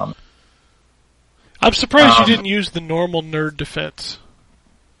more common. I'm surprised you didn't use the normal nerd defense.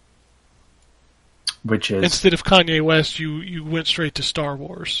 Which is... Instead of Kanye West, you went straight to Star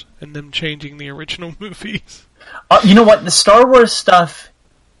Wars and them changing the original movies. You know what? The Star Wars stuff...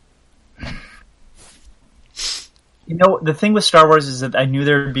 the thing with Star Wars is that I knew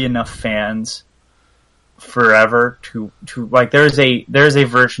there would be enough fans forever to like, there's a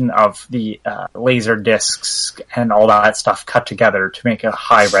version of the laser discs and all that stuff cut together to make a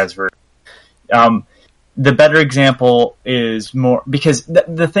high-res version. The better example is more, because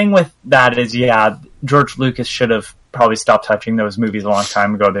the thing with that is, yeah, George Lucas should have probably stopped touching those movies a long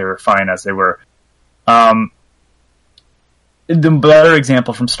time ago. They were fine as they were. The better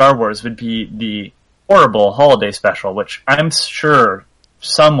example from Star Wars would be the horrible holiday special, which I'm sure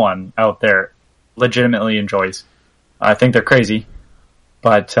someone out there legitimately enjoys. I think they're crazy,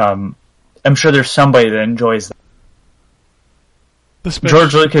 but I'm sure there's somebody that enjoys them.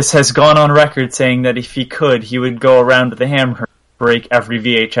 George Lucas has gone on record saying that if he could, he would go around with a hammer, break every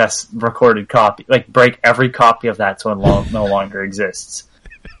VHS recorded copy, like break every copy of that so it no longer exists.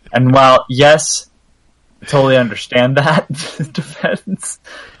 And while, yes, I totally understand that defense,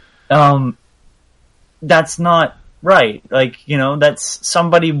 that's not right. Like, that's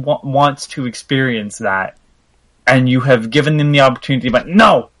somebody wants to experience that, and you have given them the opportunity, but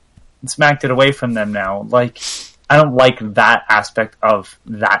no! And smacked it away from them now. Like, I don't like that aspect of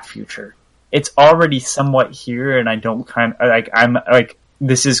that future. It's already somewhat here, and I don't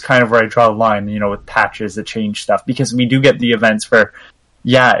this is kind of where I draw the line, with patches that change stuff, because we do get the events where,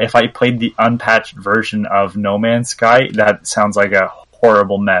 yeah, if I played the unpatched version of No Man's Sky, that sounds like a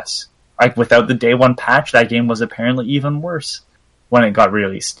horrible mess. Like, without the day one patch, that game was apparently even worse when it got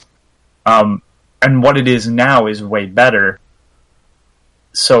released. And what it is now is way better.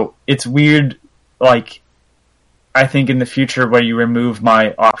 So it's weird, I think in the future where you remove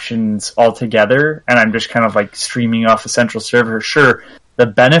my options altogether and I'm just kind of streaming off a central server, sure, the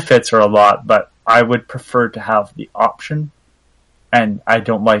benefits are a lot, but I would prefer to have the option. And I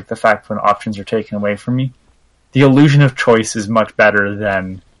don't like the fact when options are taken away from me. The illusion of choice is much better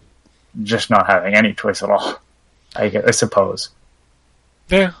than just not having any choice at all, I suppose.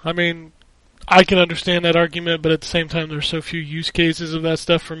 Yeah, I mean, I can understand that argument, but at the same time, there's so few use cases of that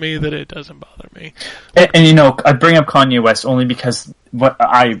stuff for me that it doesn't bother me. And I bring up Kanye West only because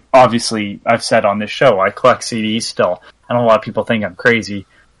I've said on this show, I collect CDs still. I know a lot of people think I'm crazy,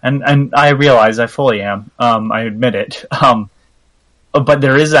 and I realize I fully am. I admit it. But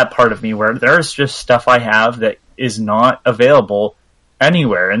there is that part of me where there's just stuff I have that is not available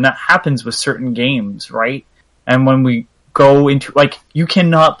anywhere, and that happens with certain games, right? And when we go into, you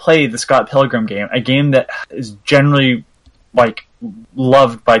cannot play the Scott Pilgrim game, a game that is generally,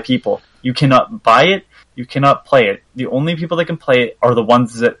 loved by people. You cannot buy it, you cannot play it. The only people that can play it are the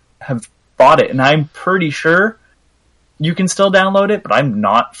ones that have bought it, and I'm pretty sure you can still download it, but I'm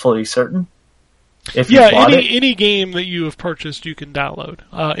not fully certain. Any game that you have purchased, you can download.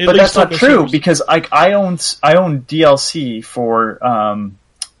 But that's not true, because I own DLC for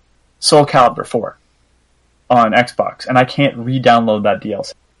Soul Calibur 4 on Xbox, and I can't re-download that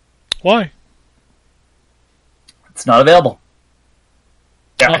DLC. Why? It's not available.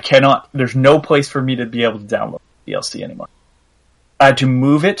 Yeah, I cannot. There's no place for me to be able to download DLC anymore. I had to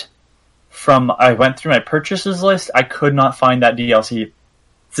move it from. I went through my purchases list. I could not find that DLC.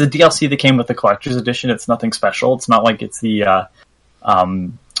 It's a DLC that came with the collector's edition. It's nothing special. It's not like it's the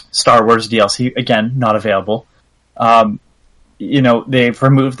Star Wars DLC. Again, not available. They've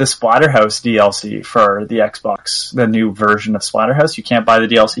removed the Splatterhouse DLC for the Xbox, the new version of Splatterhouse. You can't buy the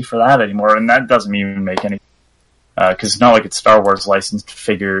DLC for that anymore, and that doesn't even make any... because it's not like it's Star Wars licensed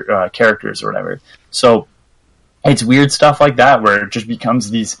figure characters or whatever. So it's weird stuff like that where it just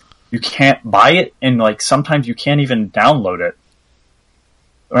becomes these... You can't buy it, and sometimes you can't even download it.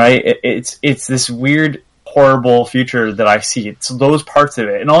 Right? It's this weird, horrible future that I see. It's those parts of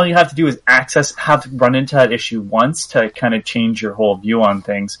it. And all you have to do is have to run into that issue once to kind of change your whole view on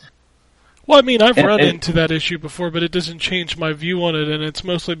things. Well, I mean, I've run into that issue before, but it doesn't change my view on it, and it's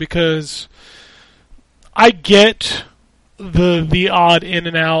mostly because I get the odd in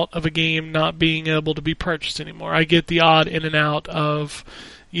and out of a game not being able to be purchased anymore. I get the odd in and out of,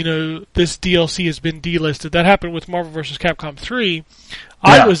 this DLC has been delisted. That happened with Marvel vs. Capcom 3.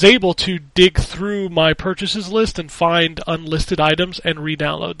 I was able to dig through my purchases list and find unlisted items and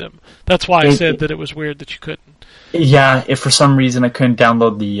re-download them. That's why I said that it was weird that you couldn't. Yeah, if for some reason I couldn't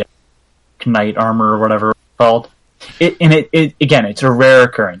download the Knight Armor or whatever it's called. Again, it's a rare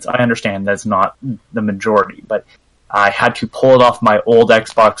occurrence. I understand that's not the majority, but I had to pull it off my old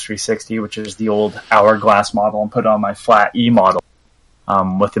Xbox 360, which is the old Hourglass model, and put it on my flat E model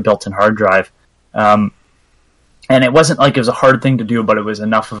with the built-in hard drive. And it wasn't it was a hard thing to do, but it was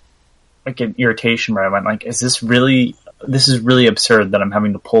enough of an irritation where I went this is really absurd that I'm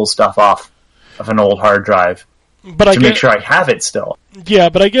having to pull stuff off of an old hard drive to make sure I have it still. Yeah,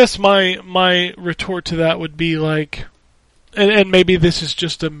 but I guess my retort to that would be and maybe this is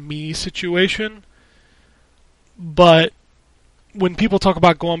just a me situation, but when people talk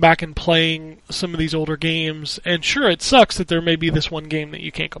about going back and playing some of these older games, and sure, it sucks that there may be this one game that you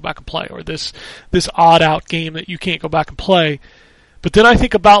can't go back and play, or this odd out game that you can't go back and play. But then I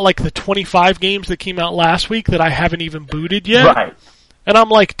think about the 25 games that came out last week that I haven't even booted yet. Right. And I'm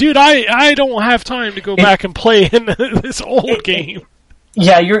dude, I don't have time to go back and play in this old game.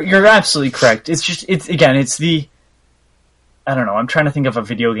 Yeah, you're absolutely correct. It's the... I don't know, I'm trying to think of a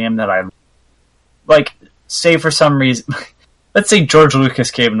video game that I... say for some reason... Let's say George Lucas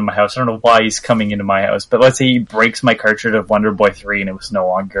came into my house. I don't know why he's coming into my house, but let's say he breaks my cartridge of Wonder Boy 3 and it was no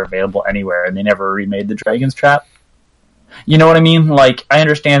longer available anywhere and they never remade the Dragon's Trap. You know what I mean? I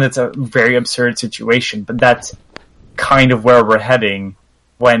understand it's a very absurd situation, but that's kind of where we're heading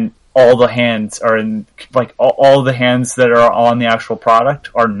when all the hands are in, all the hands that are on the actual product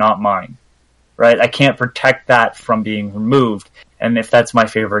are not mine. Right? I can't protect that from being removed. And if that's my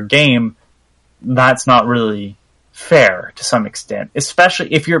favorite game, that's not really fair to some extent,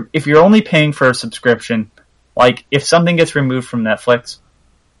 especially if you're only paying for a subscription. Like, if something gets removed from Netflix,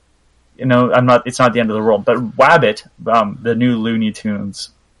 you know, it's not the end of the world. But Wabbit, the new Looney Tunes,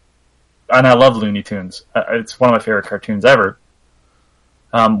 and I love Looney Tunes. It's one of my favorite cartoons ever.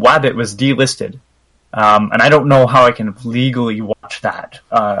 Wabbit was delisted. And I don't know how I can legally watch that.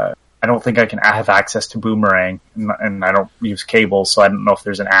 I don't think I can have access to Boomerang, and I don't use cable, so I don't know if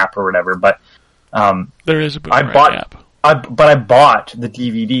there's an app or whatever. But there is a Boomerang app. But I bought the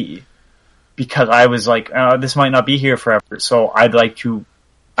DVD because I was like, this might not be here forever, so I'd like to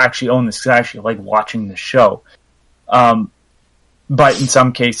actually own this because I actually like watching the show. But in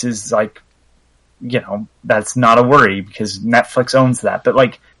some cases, like, you know, that's not a worry because Netflix owns that. But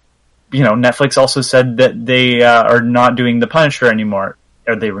like, you know, Netflix also said that they are not doing The Punisher anymore.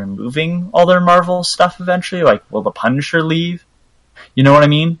 Are they removing all their Marvel stuff eventually? Like, will The Punisher leave? You know what I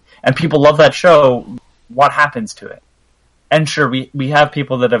mean? And people love that show. What happens to it? And sure, we have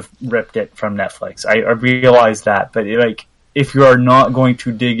people that have ripped it from Netflix. I realize that. But, like, if you are not going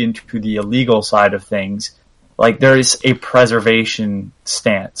to dig into the illegal side of things, like, there is a preservation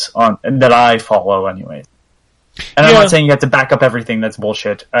stance on that I follow anyway. And I'm not saying you have to back up everything. That's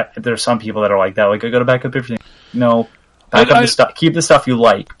bullshit. There's some people that are like that. Like, I gotta back up everything. No. Back up the stuff. Keep the stuff you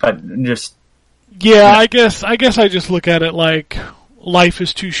like, but just... Yeah, I guess I just look at it like life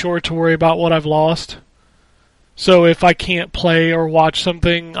is too short to worry about what I've lost. So if I can't play or watch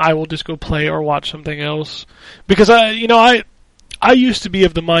something, I will just go play or watch something else. Because I used to be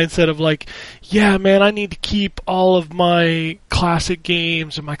of the mindset of like, yeah, man, I need to keep all of my classic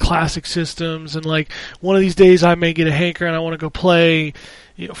games and my classic systems, and like one of these days I may get a hanker and I want to go play,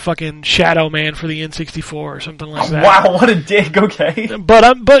 you know, fucking Shadow Man for the N64 or something like that. Wow, what a dig! Okay,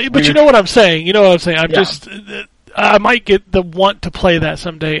 but you know what I'm saying. You know what I'm saying. I might get the want to play that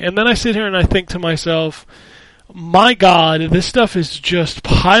someday, and then I sit here and I think to myself, my God, this stuff is just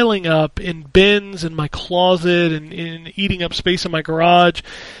piling up in bins in my closet and eating up space in my garage.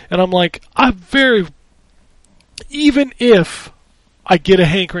 And I'm like, even if I get a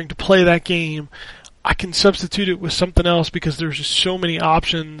hankering to play that game, I can substitute it with something else because there's just so many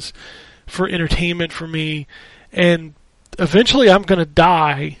options for entertainment for me. And eventually I'm going to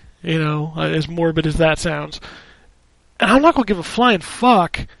die, you know, as morbid as that sounds. And I'm not going to give a flying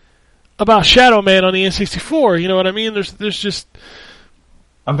fuck about Shadow Man on the N64, you know what I mean? There's just...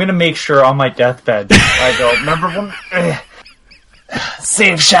 I'm gonna make sure on my deathbed I go, remember when...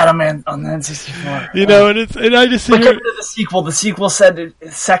 Save Shadow Man on the N64. You know, and I just... Look at the sequel. The sequel said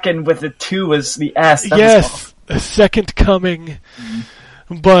second with the 2 was the S. Yes, a second coming.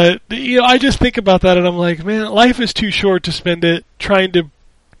 Mm-hmm. But, you know, I just think about that and I'm like, man, life is too short to spend it trying to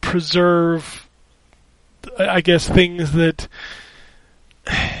preserve, I guess, things that...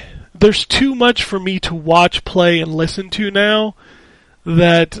 There's too much for me to watch, play, and listen to now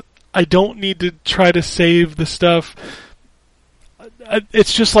that I don't need to try to save the stuff.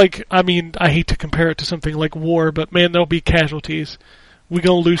 It's just like, I mean, I hate to compare it to something like war, but man, there'll be casualties. We're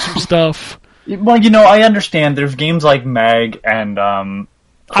gonna lose some stuff. Well, you know, I understand. There's games like Mag and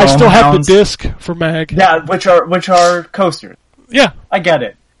I still have the disc for Mag. Yeah, which are coasters. Yeah, I get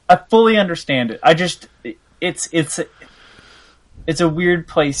it. I fully understand it. I just it's a weird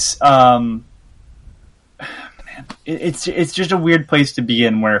place. Man, it's just a weird place to be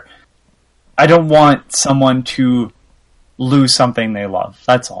in where I don't want someone to lose something they love.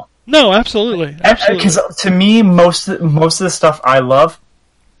 That's all. No, absolutely. Because to me, most of the stuff I love,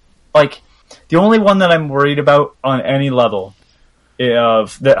 like the only one that I'm worried about on any level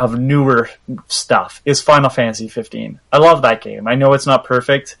of newer stuff is Final Fantasy 15. I love that game. I know it's not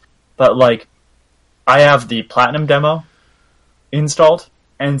perfect, but like I have the Platinum demo installed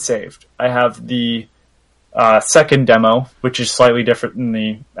and saved. I have the second demo, which is slightly different than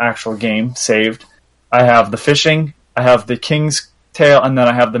the actual game, saved. I have the fishing, I have the King's Tale, and then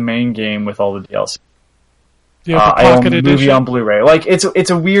I have the main game with all the DLC. I own the movie on Blu-ray. Like it's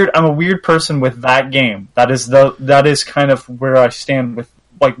a weird. I'm a weird person with that game. That is kind of where I stand with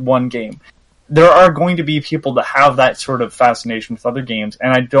like one game. There are going to be people that have that sort of fascination with other games,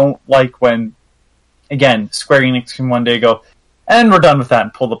 and I don't like when, again, Square Enix can one day go, and we're done with that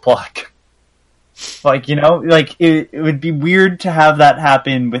and pull the plug. Like, you know, like it would be weird to have that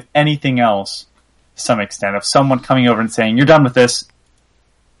happen with anything else to some extent, of someone coming over and saying, you're done with this.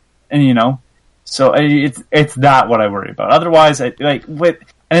 And, you know, so it's that what I worry about. Otherwise, and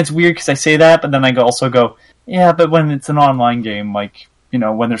it's weird because I say that, but then I also go, yeah, but when it's an online game, like, you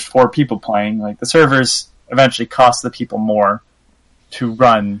know, when there's 4 people playing, like the servers eventually cost the people more to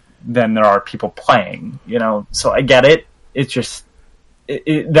run than there are people playing, you know, so I get it. It's just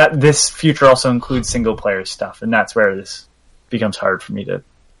that this future also includes single player stuff, and that's where this becomes hard for me to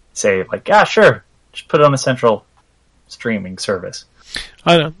say, like, yeah, sure, Just put it on a central streaming service.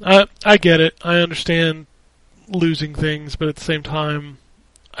 I know. I get it. I understand losing things, but at the same time,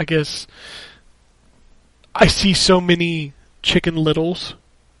 I guess I see so many Chicken Littles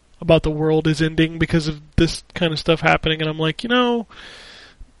about the world is ending because of this kind of stuff happening, and I'm like,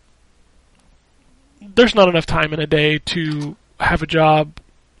 there's not enough time in a day to have a job,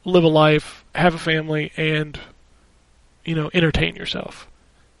 live a life, have a family, and entertain yourself.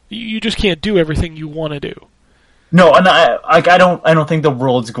 You just can't do everything you want to do. No, and I don't think the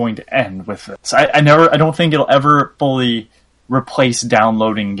world's going to end with this. I don't think it'll ever fully replace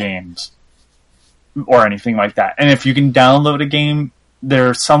downloading games or anything like that. And if you can download a game,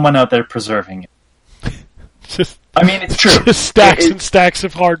 there's someone out there preserving it. It's true. Just stacks and stacks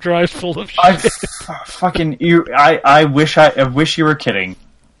of hard drives full of shit. I wish you were kidding,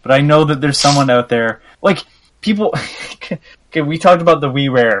 but I know that there's someone out there. Like, people. Okay, we talked about the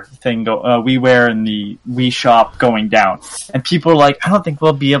WiiWare thing, WiiWare and the Wii Shop going down, and people are like, I don't think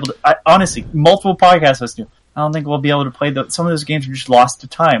we'll be able to. Honestly, multiple podcasts listened to. I don't think we'll be able to play some of those games are just lost to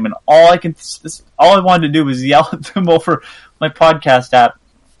time. And all I wanted to do was yell at them over my podcast app.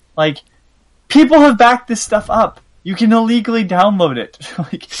 Like, people have backed this stuff up. You can illegally download it.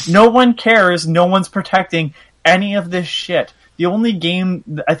 Like, no one cares. No one's protecting any of this shit. The only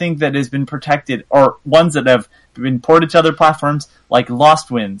game I think that has been protected are ones that have been ported to other platforms, like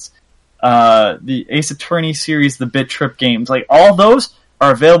Lost Winds, the Ace Attorney series, the Bit Trip games. Like, all those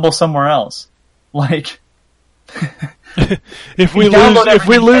are available somewhere else. Like, if we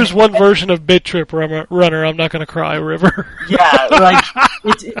lose one version of Bit Trip Runner, I'm not going to cry, River. Yeah, like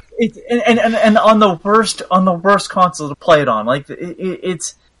and on the worst console to play it on, like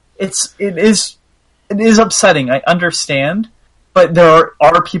it is upsetting. I understand, but there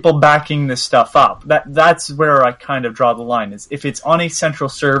are people backing this stuff up. That's where I kind of draw the line. Is if it's on a central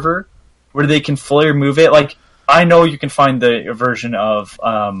server where they can fully remove it. Like, I know you can find the version of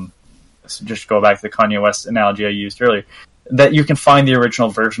just go back to the Kanye West analogy I used earlier, that you can find the original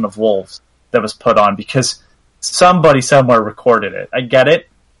version of Wolves that was put on because somebody somewhere recorded it. I get it,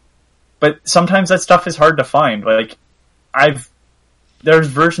 but sometimes that stuff is hard to find. Like, there's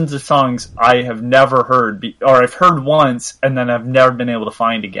versions of songs I have never heard, or I've heard once and then I've never been able to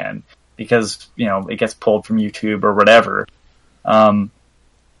find again because, it gets pulled from YouTube or whatever.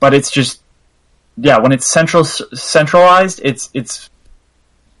 But it's just, when it's centralized, it's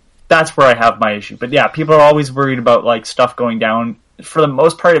that's where I have my issue. But yeah, people are always worried about like stuff going down. For the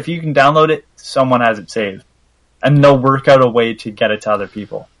most part, if you can download it, someone has it saved, and they'll work out a way to get it to other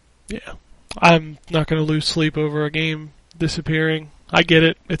people. Yeah, I'm not going to lose sleep over a game disappearing. I get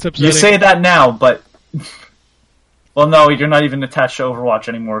it. It's upsetting. You say that now, but well, no, you're not even attached to Overwatch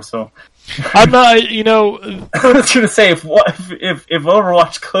anymore. So I'm not. I was going to say if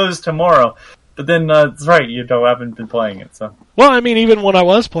Overwatch closed tomorrow. But then, that's right, you haven't been playing it, so. Well, I mean, even when I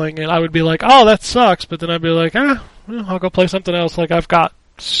was playing it, I would be like, oh, that sucks, but then I'd be like, I'll go play something else. Like, I've got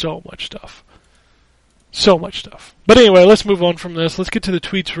so much stuff. So much stuff. But anyway, let's move on from this. Let's get to the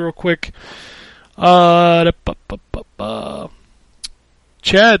tweets real quick.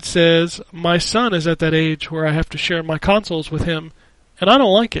 Chad says, my son is at that age where I have to share my consoles with him, and I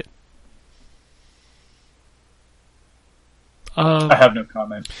don't like it. I have no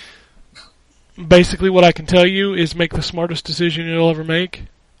comment. Basically, what I can tell you is make the smartest decision you'll ever make.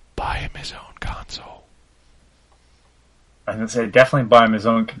 Buy him his own console. I was going to say, definitely buy him his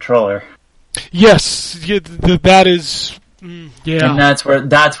own controller. Yes, that is... yeah.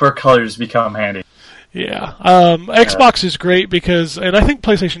 And that's where colors become handy. Yeah. Xbox is great because... And I think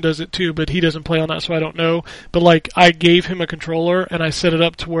PlayStation does it too, but he doesn't play on that, so I don't know. But, like, I gave him a controller, and I set it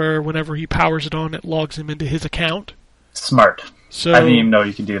up to where whenever he powers it on, it logs him into his account. Smart. So, I didn't even know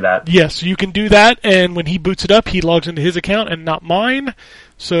you could do that. Yes, you can do that, and when he boots it up, he logs into his account and not mine,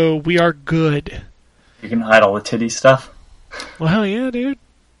 so we are good. You can hide all the titty stuff? Well, hell yeah, dude.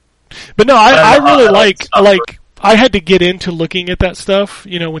 But no, I really like, I had to get into looking at that stuff,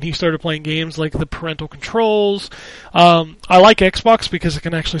 when he started playing games, like the parental controls. I like Xbox because I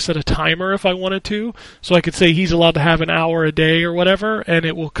can actually set a timer if I wanted to, so I could say he's allowed to have an hour a day or whatever, and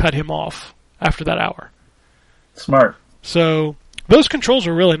it will cut him off after that hour. Smart. So... those controls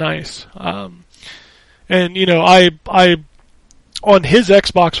are really nice. And, I on his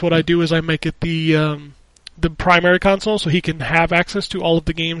Xbox, what I do is I make it the primary console so he can have access to all of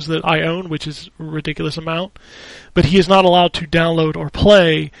the games that I own, which is a ridiculous amount. But he is not allowed to download or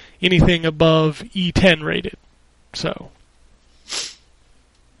play anything above E10 rated. So,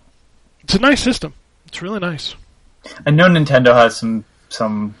 it's a nice system. It's really nice. I know Nintendo has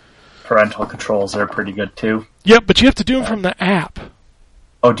some parental controls that are pretty good too. Yep, but you have to do them from the app.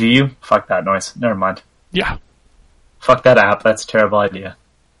 Oh, do you? Fuck that noise. Never mind. Yeah. Fuck that app. That's a terrible idea.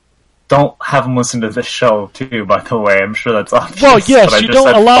 Don't have them listen to this show too. By the way, I'm sure that's obvious. Well, yes, but you I just don't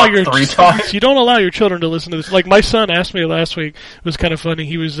said allow fuck your 3 times. you don't allow your children to listen to this. Like my son asked me last week. It was kind of funny.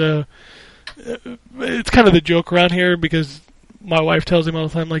 He was it's kind of the joke around here because my wife tells him all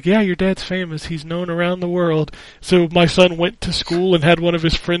the time, like, yeah, your dad's famous. He's known around the world. So my son went to school and had one of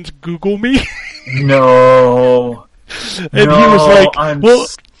his friends Google me. No. And he was like,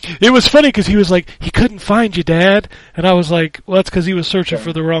 it was funny because he was like, he couldn't find you, Dad. And I was like, well, that's because he was searching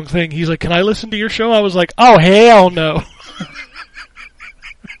for the wrong thing. He's like, can I listen to your show? I was like, oh, hell no.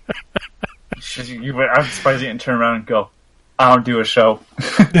 I'm surprised you didn't turn around and go, I don't do a show.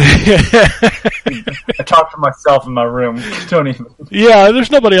 I talk to myself in my room. Don't even. Yeah, there's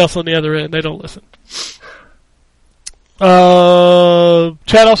nobody else on the other end. They don't listen.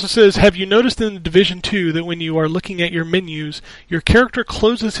 Chad also says, have you noticed in Division 2 that when you are looking at your menus, your character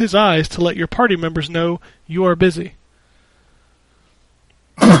closes his eyes to let your party members know you are busy?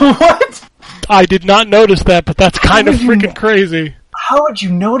 What? I did not notice that, but that's kind of freaking crazy. How would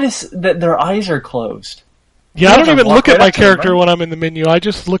you notice that their eyes are closed? Yeah, I don't even look at my character when I'm in the menu. I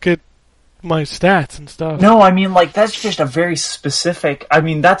just look at my stats and stuff. No, I mean, like, that's just a very specific... I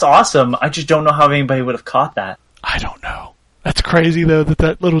mean, that's awesome. I just don't know how anybody would have caught that. I don't know. That's crazy, though,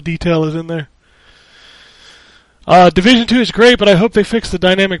 that little detail is in there. Division 2 is great, but I hope they fix the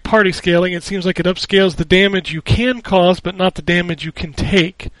dynamic party scaling. It seems like it upscales the damage you can cause, but not the damage you can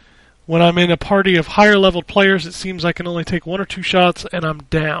take. When I'm in a party of higher-leveled players, it seems I can only take 1 or 2 shots, and I'm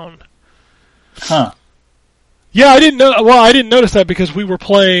down. Huh. Yeah, I didn't know. Well, I didn't notice that because we were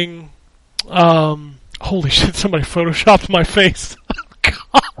playing... holy shit, somebody photoshopped my face.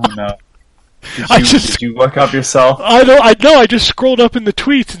 Oh, no. Did you look up yourself? I know. I just scrolled up in the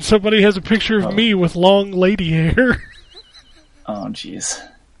tweets, and somebody has a picture of me with long lady hair. Oh, jeez.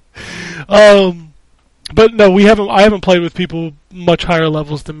 But no, I haven't played with people much higher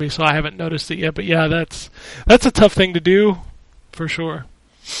levels than me, so I haven't noticed it yet. But yeah, that's a tough thing to do, for sure.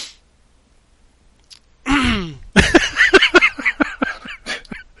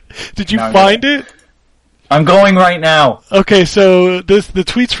 Did you find it? I'm going right now. Okay, so the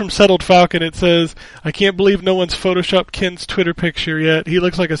tweet's from Settled Falcon. It says, I can't believe no one's photoshopped Ken's Twitter picture yet. He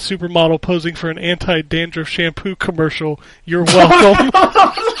looks like a supermodel posing for an anti-dandruff shampoo commercial. You're welcome.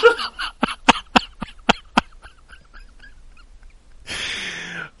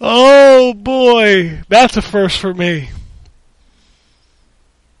 Oh, boy. That's a first for me.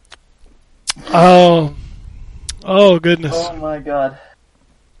 Oh, goodness. Oh, my God.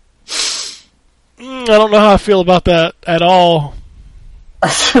 I don't know how I feel about that at all.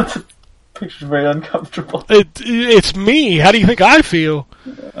 The picture's very uncomfortable. It's me. How do you think I feel?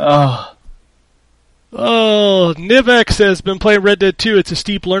 Oh, Nivek says, been playing Red Dead 2. It's a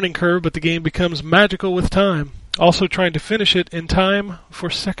steep learning curve, but the game becomes magical with time. Also trying to finish it in time for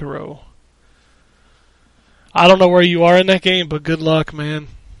Sekiro. I don't know where you are in that game, but good luck, man.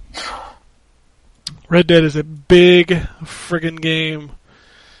 Red Dead is a big friggin' game.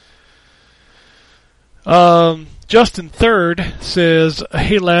 Justin Third says,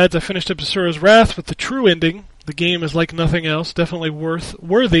 hey lads, I finished up Asura's Wrath with the true ending. The game is like nothing else. Definitely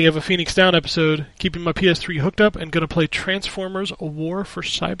worthy of a Phoenix Down episode. Keeping my PS3 hooked up and gonna play Transformers: A War for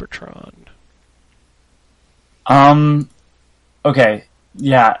Cybertron. Okay.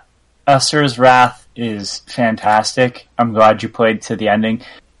 Yeah. Asura's Wrath is fantastic. I'm glad you played to the ending.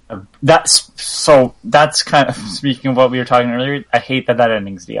 That's kind of, speaking of what we were talking earlier, I hate that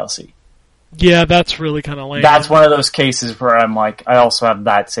ending's DLC. Yeah, that's really kind of lame. That's one of those cases where I'm like, I also have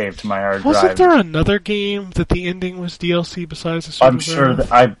that saved to my hard drive. Wasn't there another game that the ending was DLC besides the Super I'm sure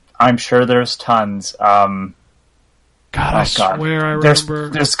I'm sure there's tons. God, I swear I remember.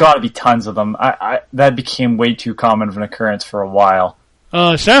 There's got to be tons of them. That became way too common of an occurrence for a while.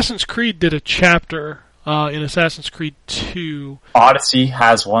 Assassin's Creed did a chapter in Assassin's Creed 2. Odyssey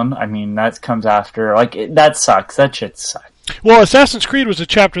has one. I mean, that comes after. That sucks. That shit sucks. Well, Assassin's Creed was a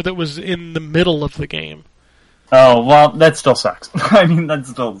chapter that was in the middle of the game. Oh, well, that still sucks. I mean, that's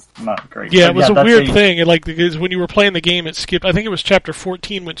still not great. Yeah, it was a weird thing. Because when you were playing the game, it skipped. I think it was chapter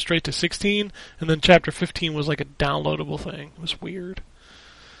 14 went straight to 16, and then chapter 15 was like a downloadable thing. It was weird.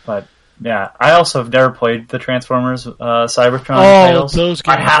 But yeah, I also have never played the Transformers Cybertron titles. Those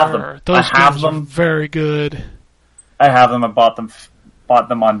games are very good. I have them. I bought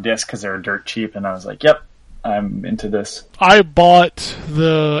them on disc because they were dirt cheap, and I was like, "Yep, I'm into this." I bought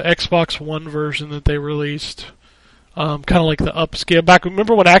the Xbox One version that they released, kind of like the upscale.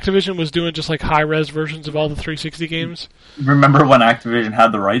 Remember when Activision was doing just like high-res versions of all the 360 games? Remember when Activision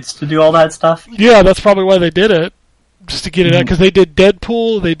had the rights to do all that stuff? Yeah, that's probably why they did it. just to get it out, because they did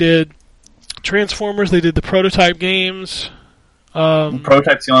Deadpool, they did Transformers, they did the Prototype games.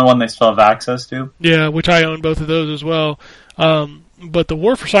 Prototype's the only one they still have access to. Yeah, which I own both of those as well. But the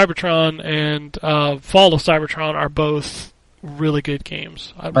War for Cybertron and Fall of Cybertron are both really good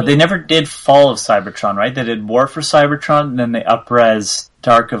games. But they never did Fall of Cybertron, right? They did War for Cybertron, and then they up-res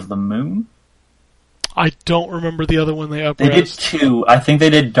Dark of the Moon? I don't remember the other one they up-res. They did two. I think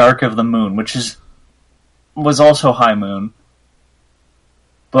they did Dark of the Moon, which was also High Moon,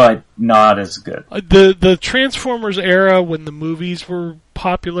 but not as good. The Transformers era, when the movies were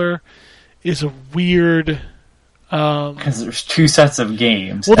popular, is a weird... Because there's two sets of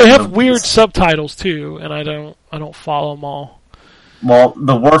games. Well, they have weird subtitles too, and I don't follow them all. Well,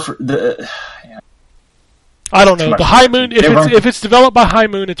 the War for I don't know. The High Moon, if it's developed by High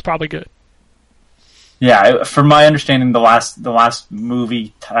Moon, it's probably good. Yeah, from my understanding, the last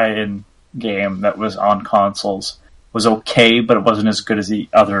movie tie-in game that was on consoles was okay, but it wasn't as good as the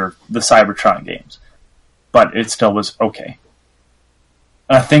Cybertron games. But it still was okay.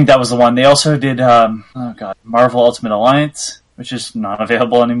 I think that was the one. They also did, Marvel Ultimate Alliance, which is not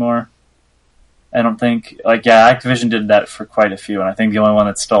available anymore. I don't think, Activision did that for quite a few, and I think the only one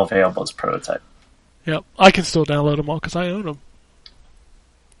that's still available is Prototype. Yep, I can still download them all because I own them.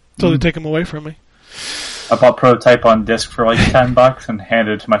 So they take them away from me. I bought Prototype on disc for like $10 and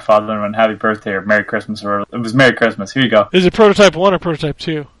handed it to my father and went, "Happy birthday" or "Merry Christmas," or it was "Merry Christmas." Here you go. Is it Prototype 1 or Prototype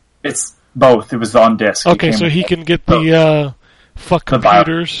 2? It's both. It was on disc. Okay, so he can get the fuck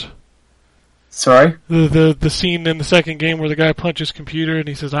computers. Sorry? The scene in the second game where the guy punches computer and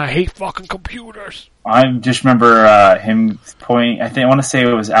he says, "I hate fucking computers." I just remember him pointing. I want to say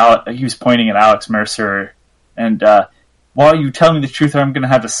it was he was pointing at Alex Mercer, and while you tell me the truth, or I'm going to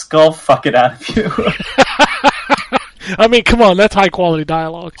have to skull fuck it out of you. I mean, come on, that's high quality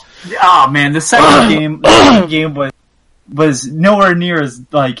dialogue. Oh man, the second game was nowhere near as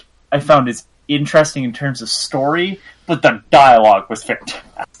I found as interesting in terms of story, but the dialogue was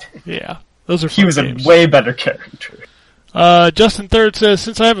fantastic. Yeah, those are fun He was games. a way better character. Justin Third says,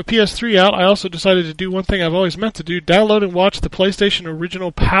 since I have a PS3 out, I also decided to do one thing I've always meant to do, download and watch the PlayStation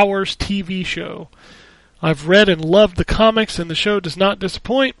original Powers TV show. I've read and loved the comics, and the show does not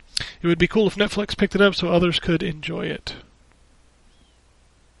disappoint. It would be cool if Netflix picked it up so others could enjoy it.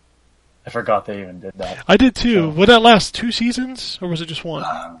 I forgot they even did that. I did too. Would that last 2 seasons, or was it just one?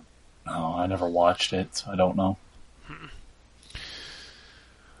 No, I never watched it, so I don't know.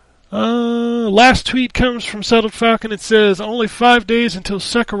 Last tweet comes from Settled Falcon. It says, only 5 days until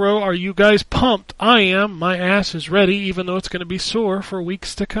Sekiro. Are you guys pumped? I am. My ass is ready, even though it's going to be sore for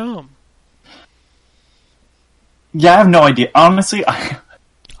weeks to come. Yeah, I have no idea. Honestly, I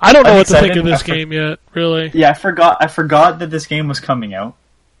don't know what to think of this game yet, really. Yeah, I forgot that this game was coming out.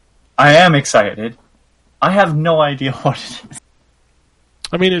 I am excited. I have no idea what it is.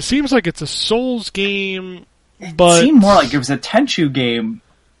 I mean, it seems like it's a Souls game, but... It seemed more like it was a Tenchu game.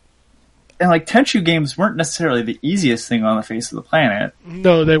 And, Tenchu games weren't necessarily the easiest thing on the face of the planet.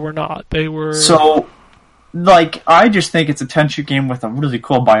 No, they were not. They were... So, I just think it's a Tenchu game with a really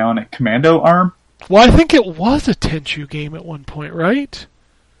cool bionic commando arm. Well, I think it was a Tenchu game at one point, right?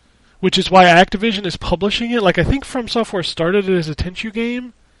 Which is why Activision is publishing it. I think From Software started it as a Tenchu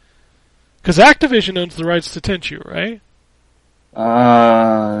game. Because Activision owns the rights to Tenchu, right?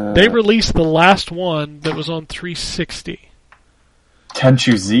 They released the last one that was on 360.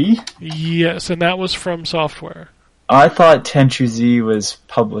 Tenchu Z? Yes, and that was From Software. I thought Tenchu Z was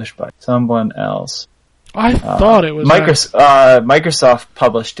published by someone else. I thought it was... Microsoft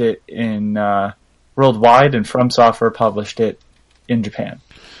published it in worldwide, and From Software published it in Japan.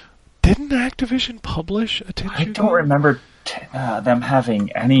 Didn't Activision publish a Tenchu game? I don't remember them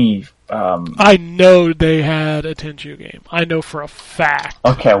having any... I know they had a Tenchu game. I know for a fact.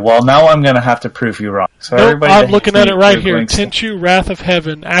 Okay, well, now I'm going to have to prove you wrong. So nope, I'm looking at it right here. Tenchu Wrath of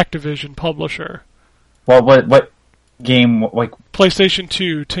Heaven, Activision, publisher. Well, what game... PlayStation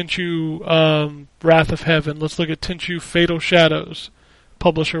 2, Tenchu Wrath of Heaven. Let's look at Tenchu Fatal Shadows.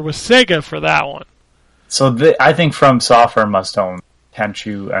 Publisher was Sega for that one. So I think From Software must own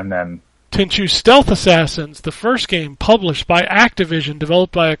Tenchu, and then... Tenchu Stealth Assassins, the first game published by Activision,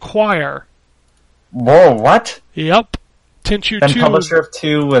 developed by Acquire. Whoa, what? Yep. Tenchu 2... Then publisher of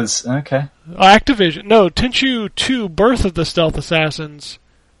 2 was... Okay. Activision. No, Tenchu 2, Birth of the Stealth Assassins,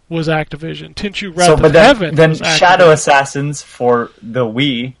 was Activision. Tenchu Wrath of Heaven then was Activision. Shadow Assassins for the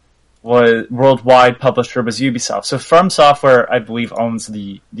Wii was worldwide publisher was Ubisoft. So From Software, I believe, owns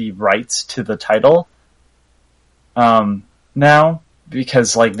the rights to the title now,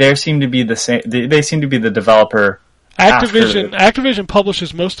 because they seem to be the same. They seem to be the developer. Activision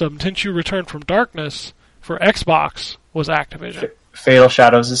publishes most of them. Tenchu Return from Darkness, for Xbox was Activision. Fatal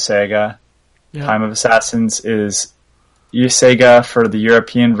Shadows is Sega. Yeah. Time of Assassins is Sega for the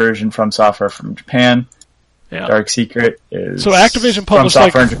European version, From Software from Japan. Yeah. Dark Secret is So Activision published From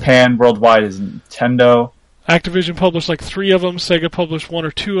Software like in Japan. Worldwide is Nintendo. Activision published like 3 of them. Sega published 1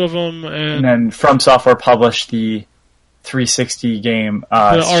 or 2 of them, And then From Software published the 360 game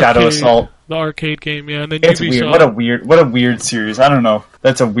the Shadow arcade, Assault. the arcade game. Yeah, and then It's Ubisoft. weird. What a weird series. I don't know.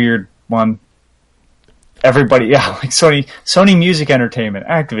 That's a weird one. Everybody, yeah, like Sony Music Entertainment,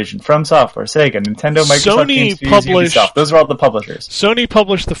 Activision, From Software, Sega, Nintendo, Microsoft Sony Game Studios, published- Ubisoft. Those are all the publishers. Sony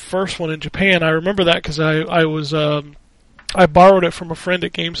published the first one in Japan. I remember that because I was I borrowed it from a friend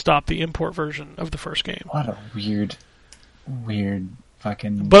at GameStop, the import version of the first game. What a weird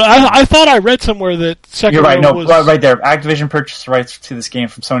fucking... But I thought I read somewhere that Sekiro You're right, no, was... right there. Activision purchased the rights to this game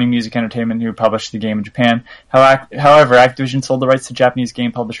from Sony Music Entertainment, who published the game in Japan. However, Activision sold the rights to Japanese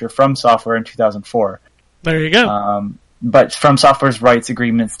game publisher From Software in 2004. There you go. But From Software's rights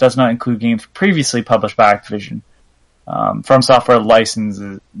agreements does not include games previously published by Activision. From Software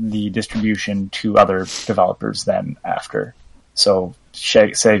licenses the distribution to other developers then after. So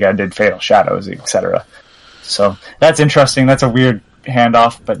Sega did Fatal Shadows, etc. So that's interesting. That's a weird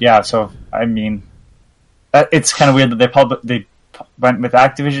handoff, but yeah. So I mean, it's kind of weird that they went with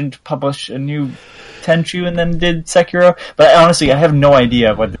Activision to publish a new Tenchu and then did Sekiro. But honestly, I have no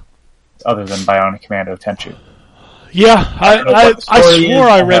idea what other than Bionic Commando Tenchu. Yeah, don't know I what the story swore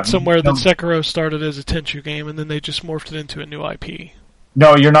is. I I read have somewhere that no- Sekiro started as a Tenchu game and then they just morphed it into a new IP.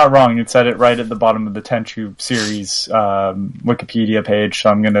 No, you're not wrong. It said it right at the bottom of the Tenchu series Wikipedia page, so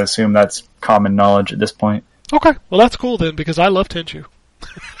I'm going to assume that's common knowledge at this point. Okay, well that's cool then because I love Tenchu.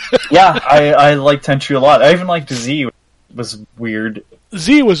 Yeah, I like Tenchu a lot. I even liked Z. It was weird.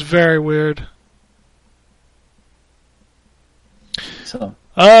 Z was very weird. So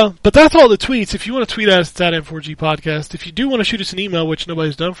But that's all the tweets. If you want to tweet at us, it's at N4G Podcast. If you do want to shoot us an email, which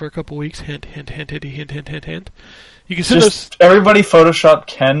nobody's done for a couple weeks, hint, hint, hint, hint, hint, hint, hint, hint. You can send us... just everybody Photoshop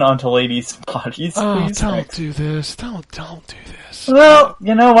Ken onto ladies' bodies, Oh, please. don't do this. Don't do this. Well,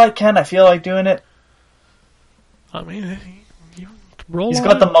 you know what, Ken? I feel like doing it. I mean, you roll He's on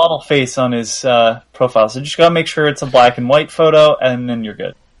got it. the model face on his profile, so just gotta make sure it's a black and white photo, and then you're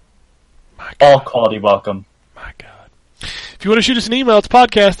good. My God. All quality welcome. My God. If you want to shoot us an email, it's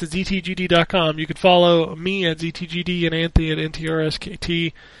podcast at ztgd.com. You can follow me at ztgd and Anthony at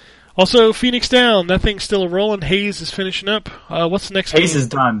ntrSkt. Also, Phoenix Down. That thing's still rolling. Hayes is finishing up. What's the next Hayes game? is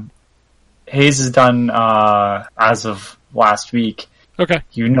done. Hayes is done as of last week. Okay.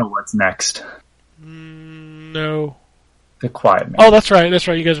 You know what's next. No. The Quiet Man. Oh, that's right. That's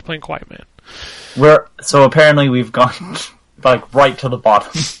right. You guys are playing Quiet Man. So apparently we've gone like right to the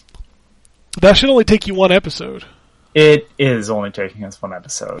bottom. That should only take you one episode. It is only taking us one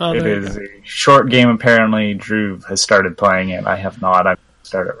episode. Oh, It there you is a short game apparently. Drew has started playing it. I have not. I'm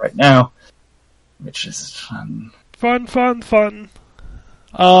start it right now, which is fun. Fun.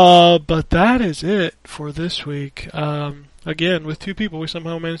 But that is it for this week. Again, with 2 people, we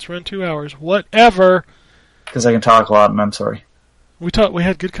somehow managed to run 2 hours. Whatever. Because I can talk a lot, and I'm sorry. We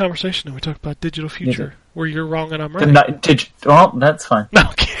had good conversation, and we talked about digital future, where you're wrong and I'm right. Well, that's fine. No,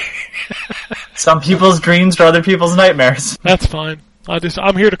 okay. Some people's dreams are other people's nightmares. That's fine.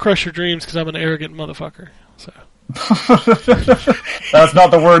 I'm here to crush your dreams because I'm an arrogant motherfucker. So That's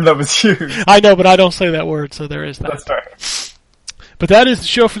not the word that was used. I know, but I don't say that word, so there is that. That's right. But that is the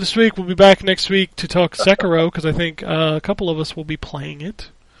show for this week. We'll be back next week to talk Sekiro because I think a couple of us will be playing it.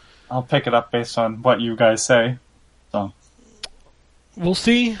 I'll pick it up based on what you guys say. So We'll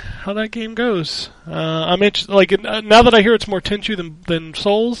see how that game goes. I'm interested. Like now that I hear it's more Tenchu than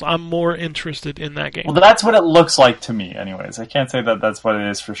Souls, I'm more interested in that game. Well, that's what it looks like to me, anyways. I can't say that that's what it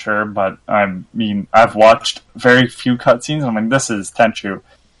is for sure, but I've watched very few cutscenes. I'm like, this is Tenchu.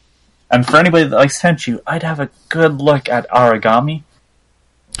 And for anybody that likes Tenchu, I'd have a good look at Origami.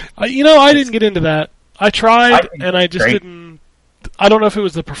 I didn't get into that. I tried, and I just didn't. I don't know if it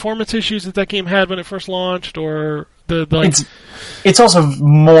was the performance issues that game had when it first launched, or the like. It's also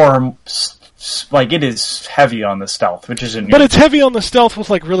more like it is heavy on the stealth, which isn't. But it's heavy on the stealth with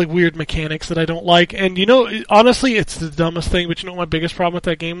like really weird mechanics that I don't like. And honestly, it's the dumbest thing. But you know what my biggest problem with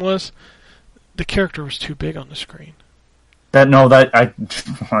that game was? The character was too big on the screen.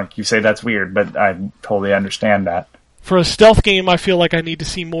 Like you say, that's weird, but I totally understand that. For a stealth game, I feel like I need to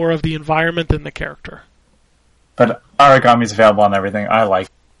see more of the environment than the character. But Origami's available on everything. I like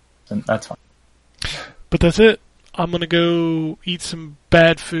it, and that's fine. But that's it. I'm going to go eat some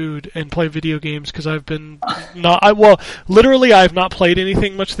bad food and play video games because I've been literally I've not played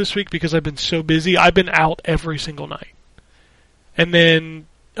anything much this week because I've been so busy. I've been out every single night. And then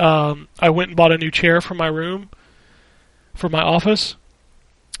I went and bought a new chair for my room, for my office,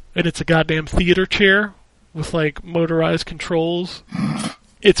 and it's a goddamn theater chair with like motorized controls.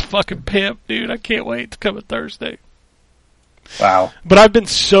 It's fucking pimp, dude. I can't wait to come on Thursday. Wow. But I've been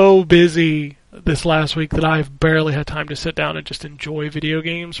so busy this last week that I've barely had time to sit down and just enjoy video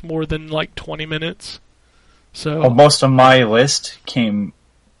games more than like 20 minutes. So Well, most of my list came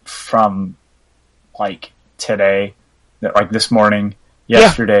from like today, like this morning,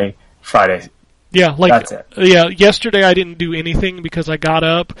 yesterday, Friday. yeah, like That's it. Yeah, yesterday I didn't do anything because I got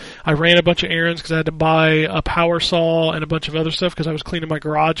up, I ran a bunch of errands because I had to buy a power saw and a bunch of other stuff because I was cleaning my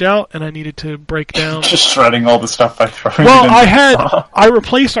garage out and I needed to break down. Just shredding all the stuff by throwing Well, it in. I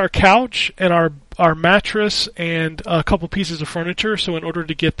replaced our couch and our mattress and a couple pieces of furniture, so in order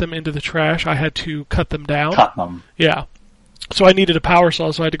to get them into the trash, I had to cut them down. Cut them. Yeah. So I needed a power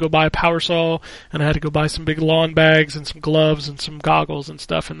saw, so I had to go buy a power saw, and I had to go buy some big lawn bags and some gloves and some goggles and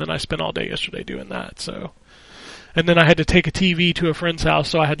stuff, and then I spent all day yesterday doing that, so. And then I had to take a TV to a friend's house,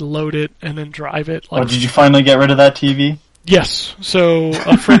 so I had to load it and then drive it. Oh, did you finally get rid of that TV? Yes. So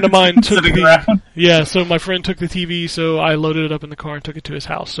a friend of mine took Sitting the around? Yeah, so my friend took the TV, so I loaded it up in the car and took it to his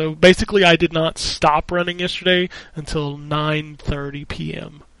house. So basically I did not stop running yesterday until 9:30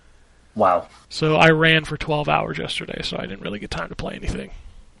 p.m. Wow. So I ran for 12 hours yesterday, so I didn't really get time to play anything.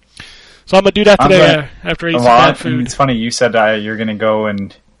 So I'm going to do that today after I eat some bad food. It's funny, you said you're going to go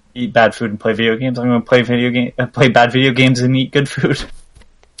and eat bad food and play video games. I'm going to play bad video games and eat good food.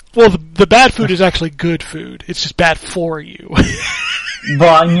 Well, the bad food is actually good food. It's just bad for you.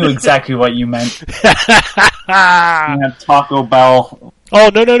 Well, I knew exactly what you meant. You have Taco Bell. Oh,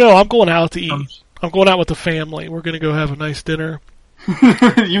 no. I'm going out to eat. I'm going out with the family. We're going to go have a nice dinner.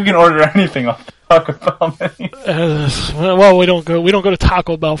 You can order anything off the Taco Bell menu. Well, we don't go to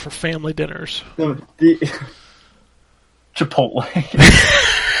Taco Bell for family dinners. Chipotle.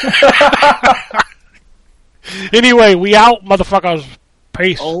 Anyway, we out, motherfuckers.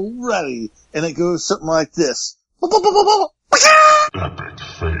 Peace. Alrighty. And it goes something like this. Epic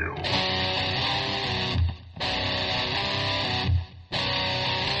fail.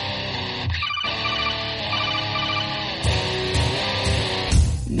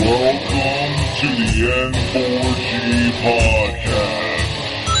 Welcome to the N4G podcast.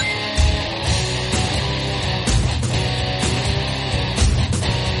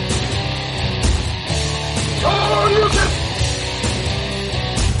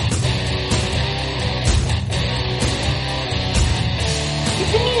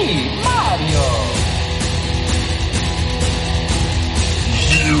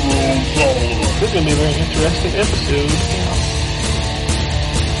 Zero tolerance. This is going to be a very interesting episode.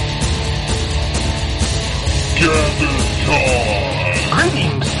 Gather time.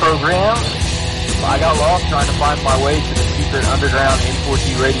 Greetings, programs. I got lost trying to find my way to the secret underground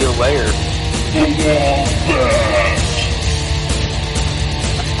N4G Radio lair. The Wombat.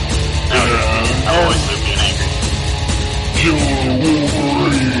 And I always live being angry. Killer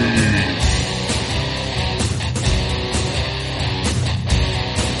Wolverine.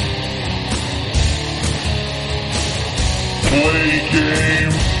 Play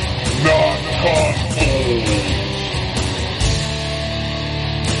games, not consoles.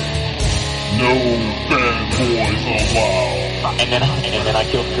 No fanboys allowed. And then I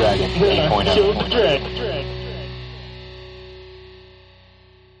killed the dragon. 8.0.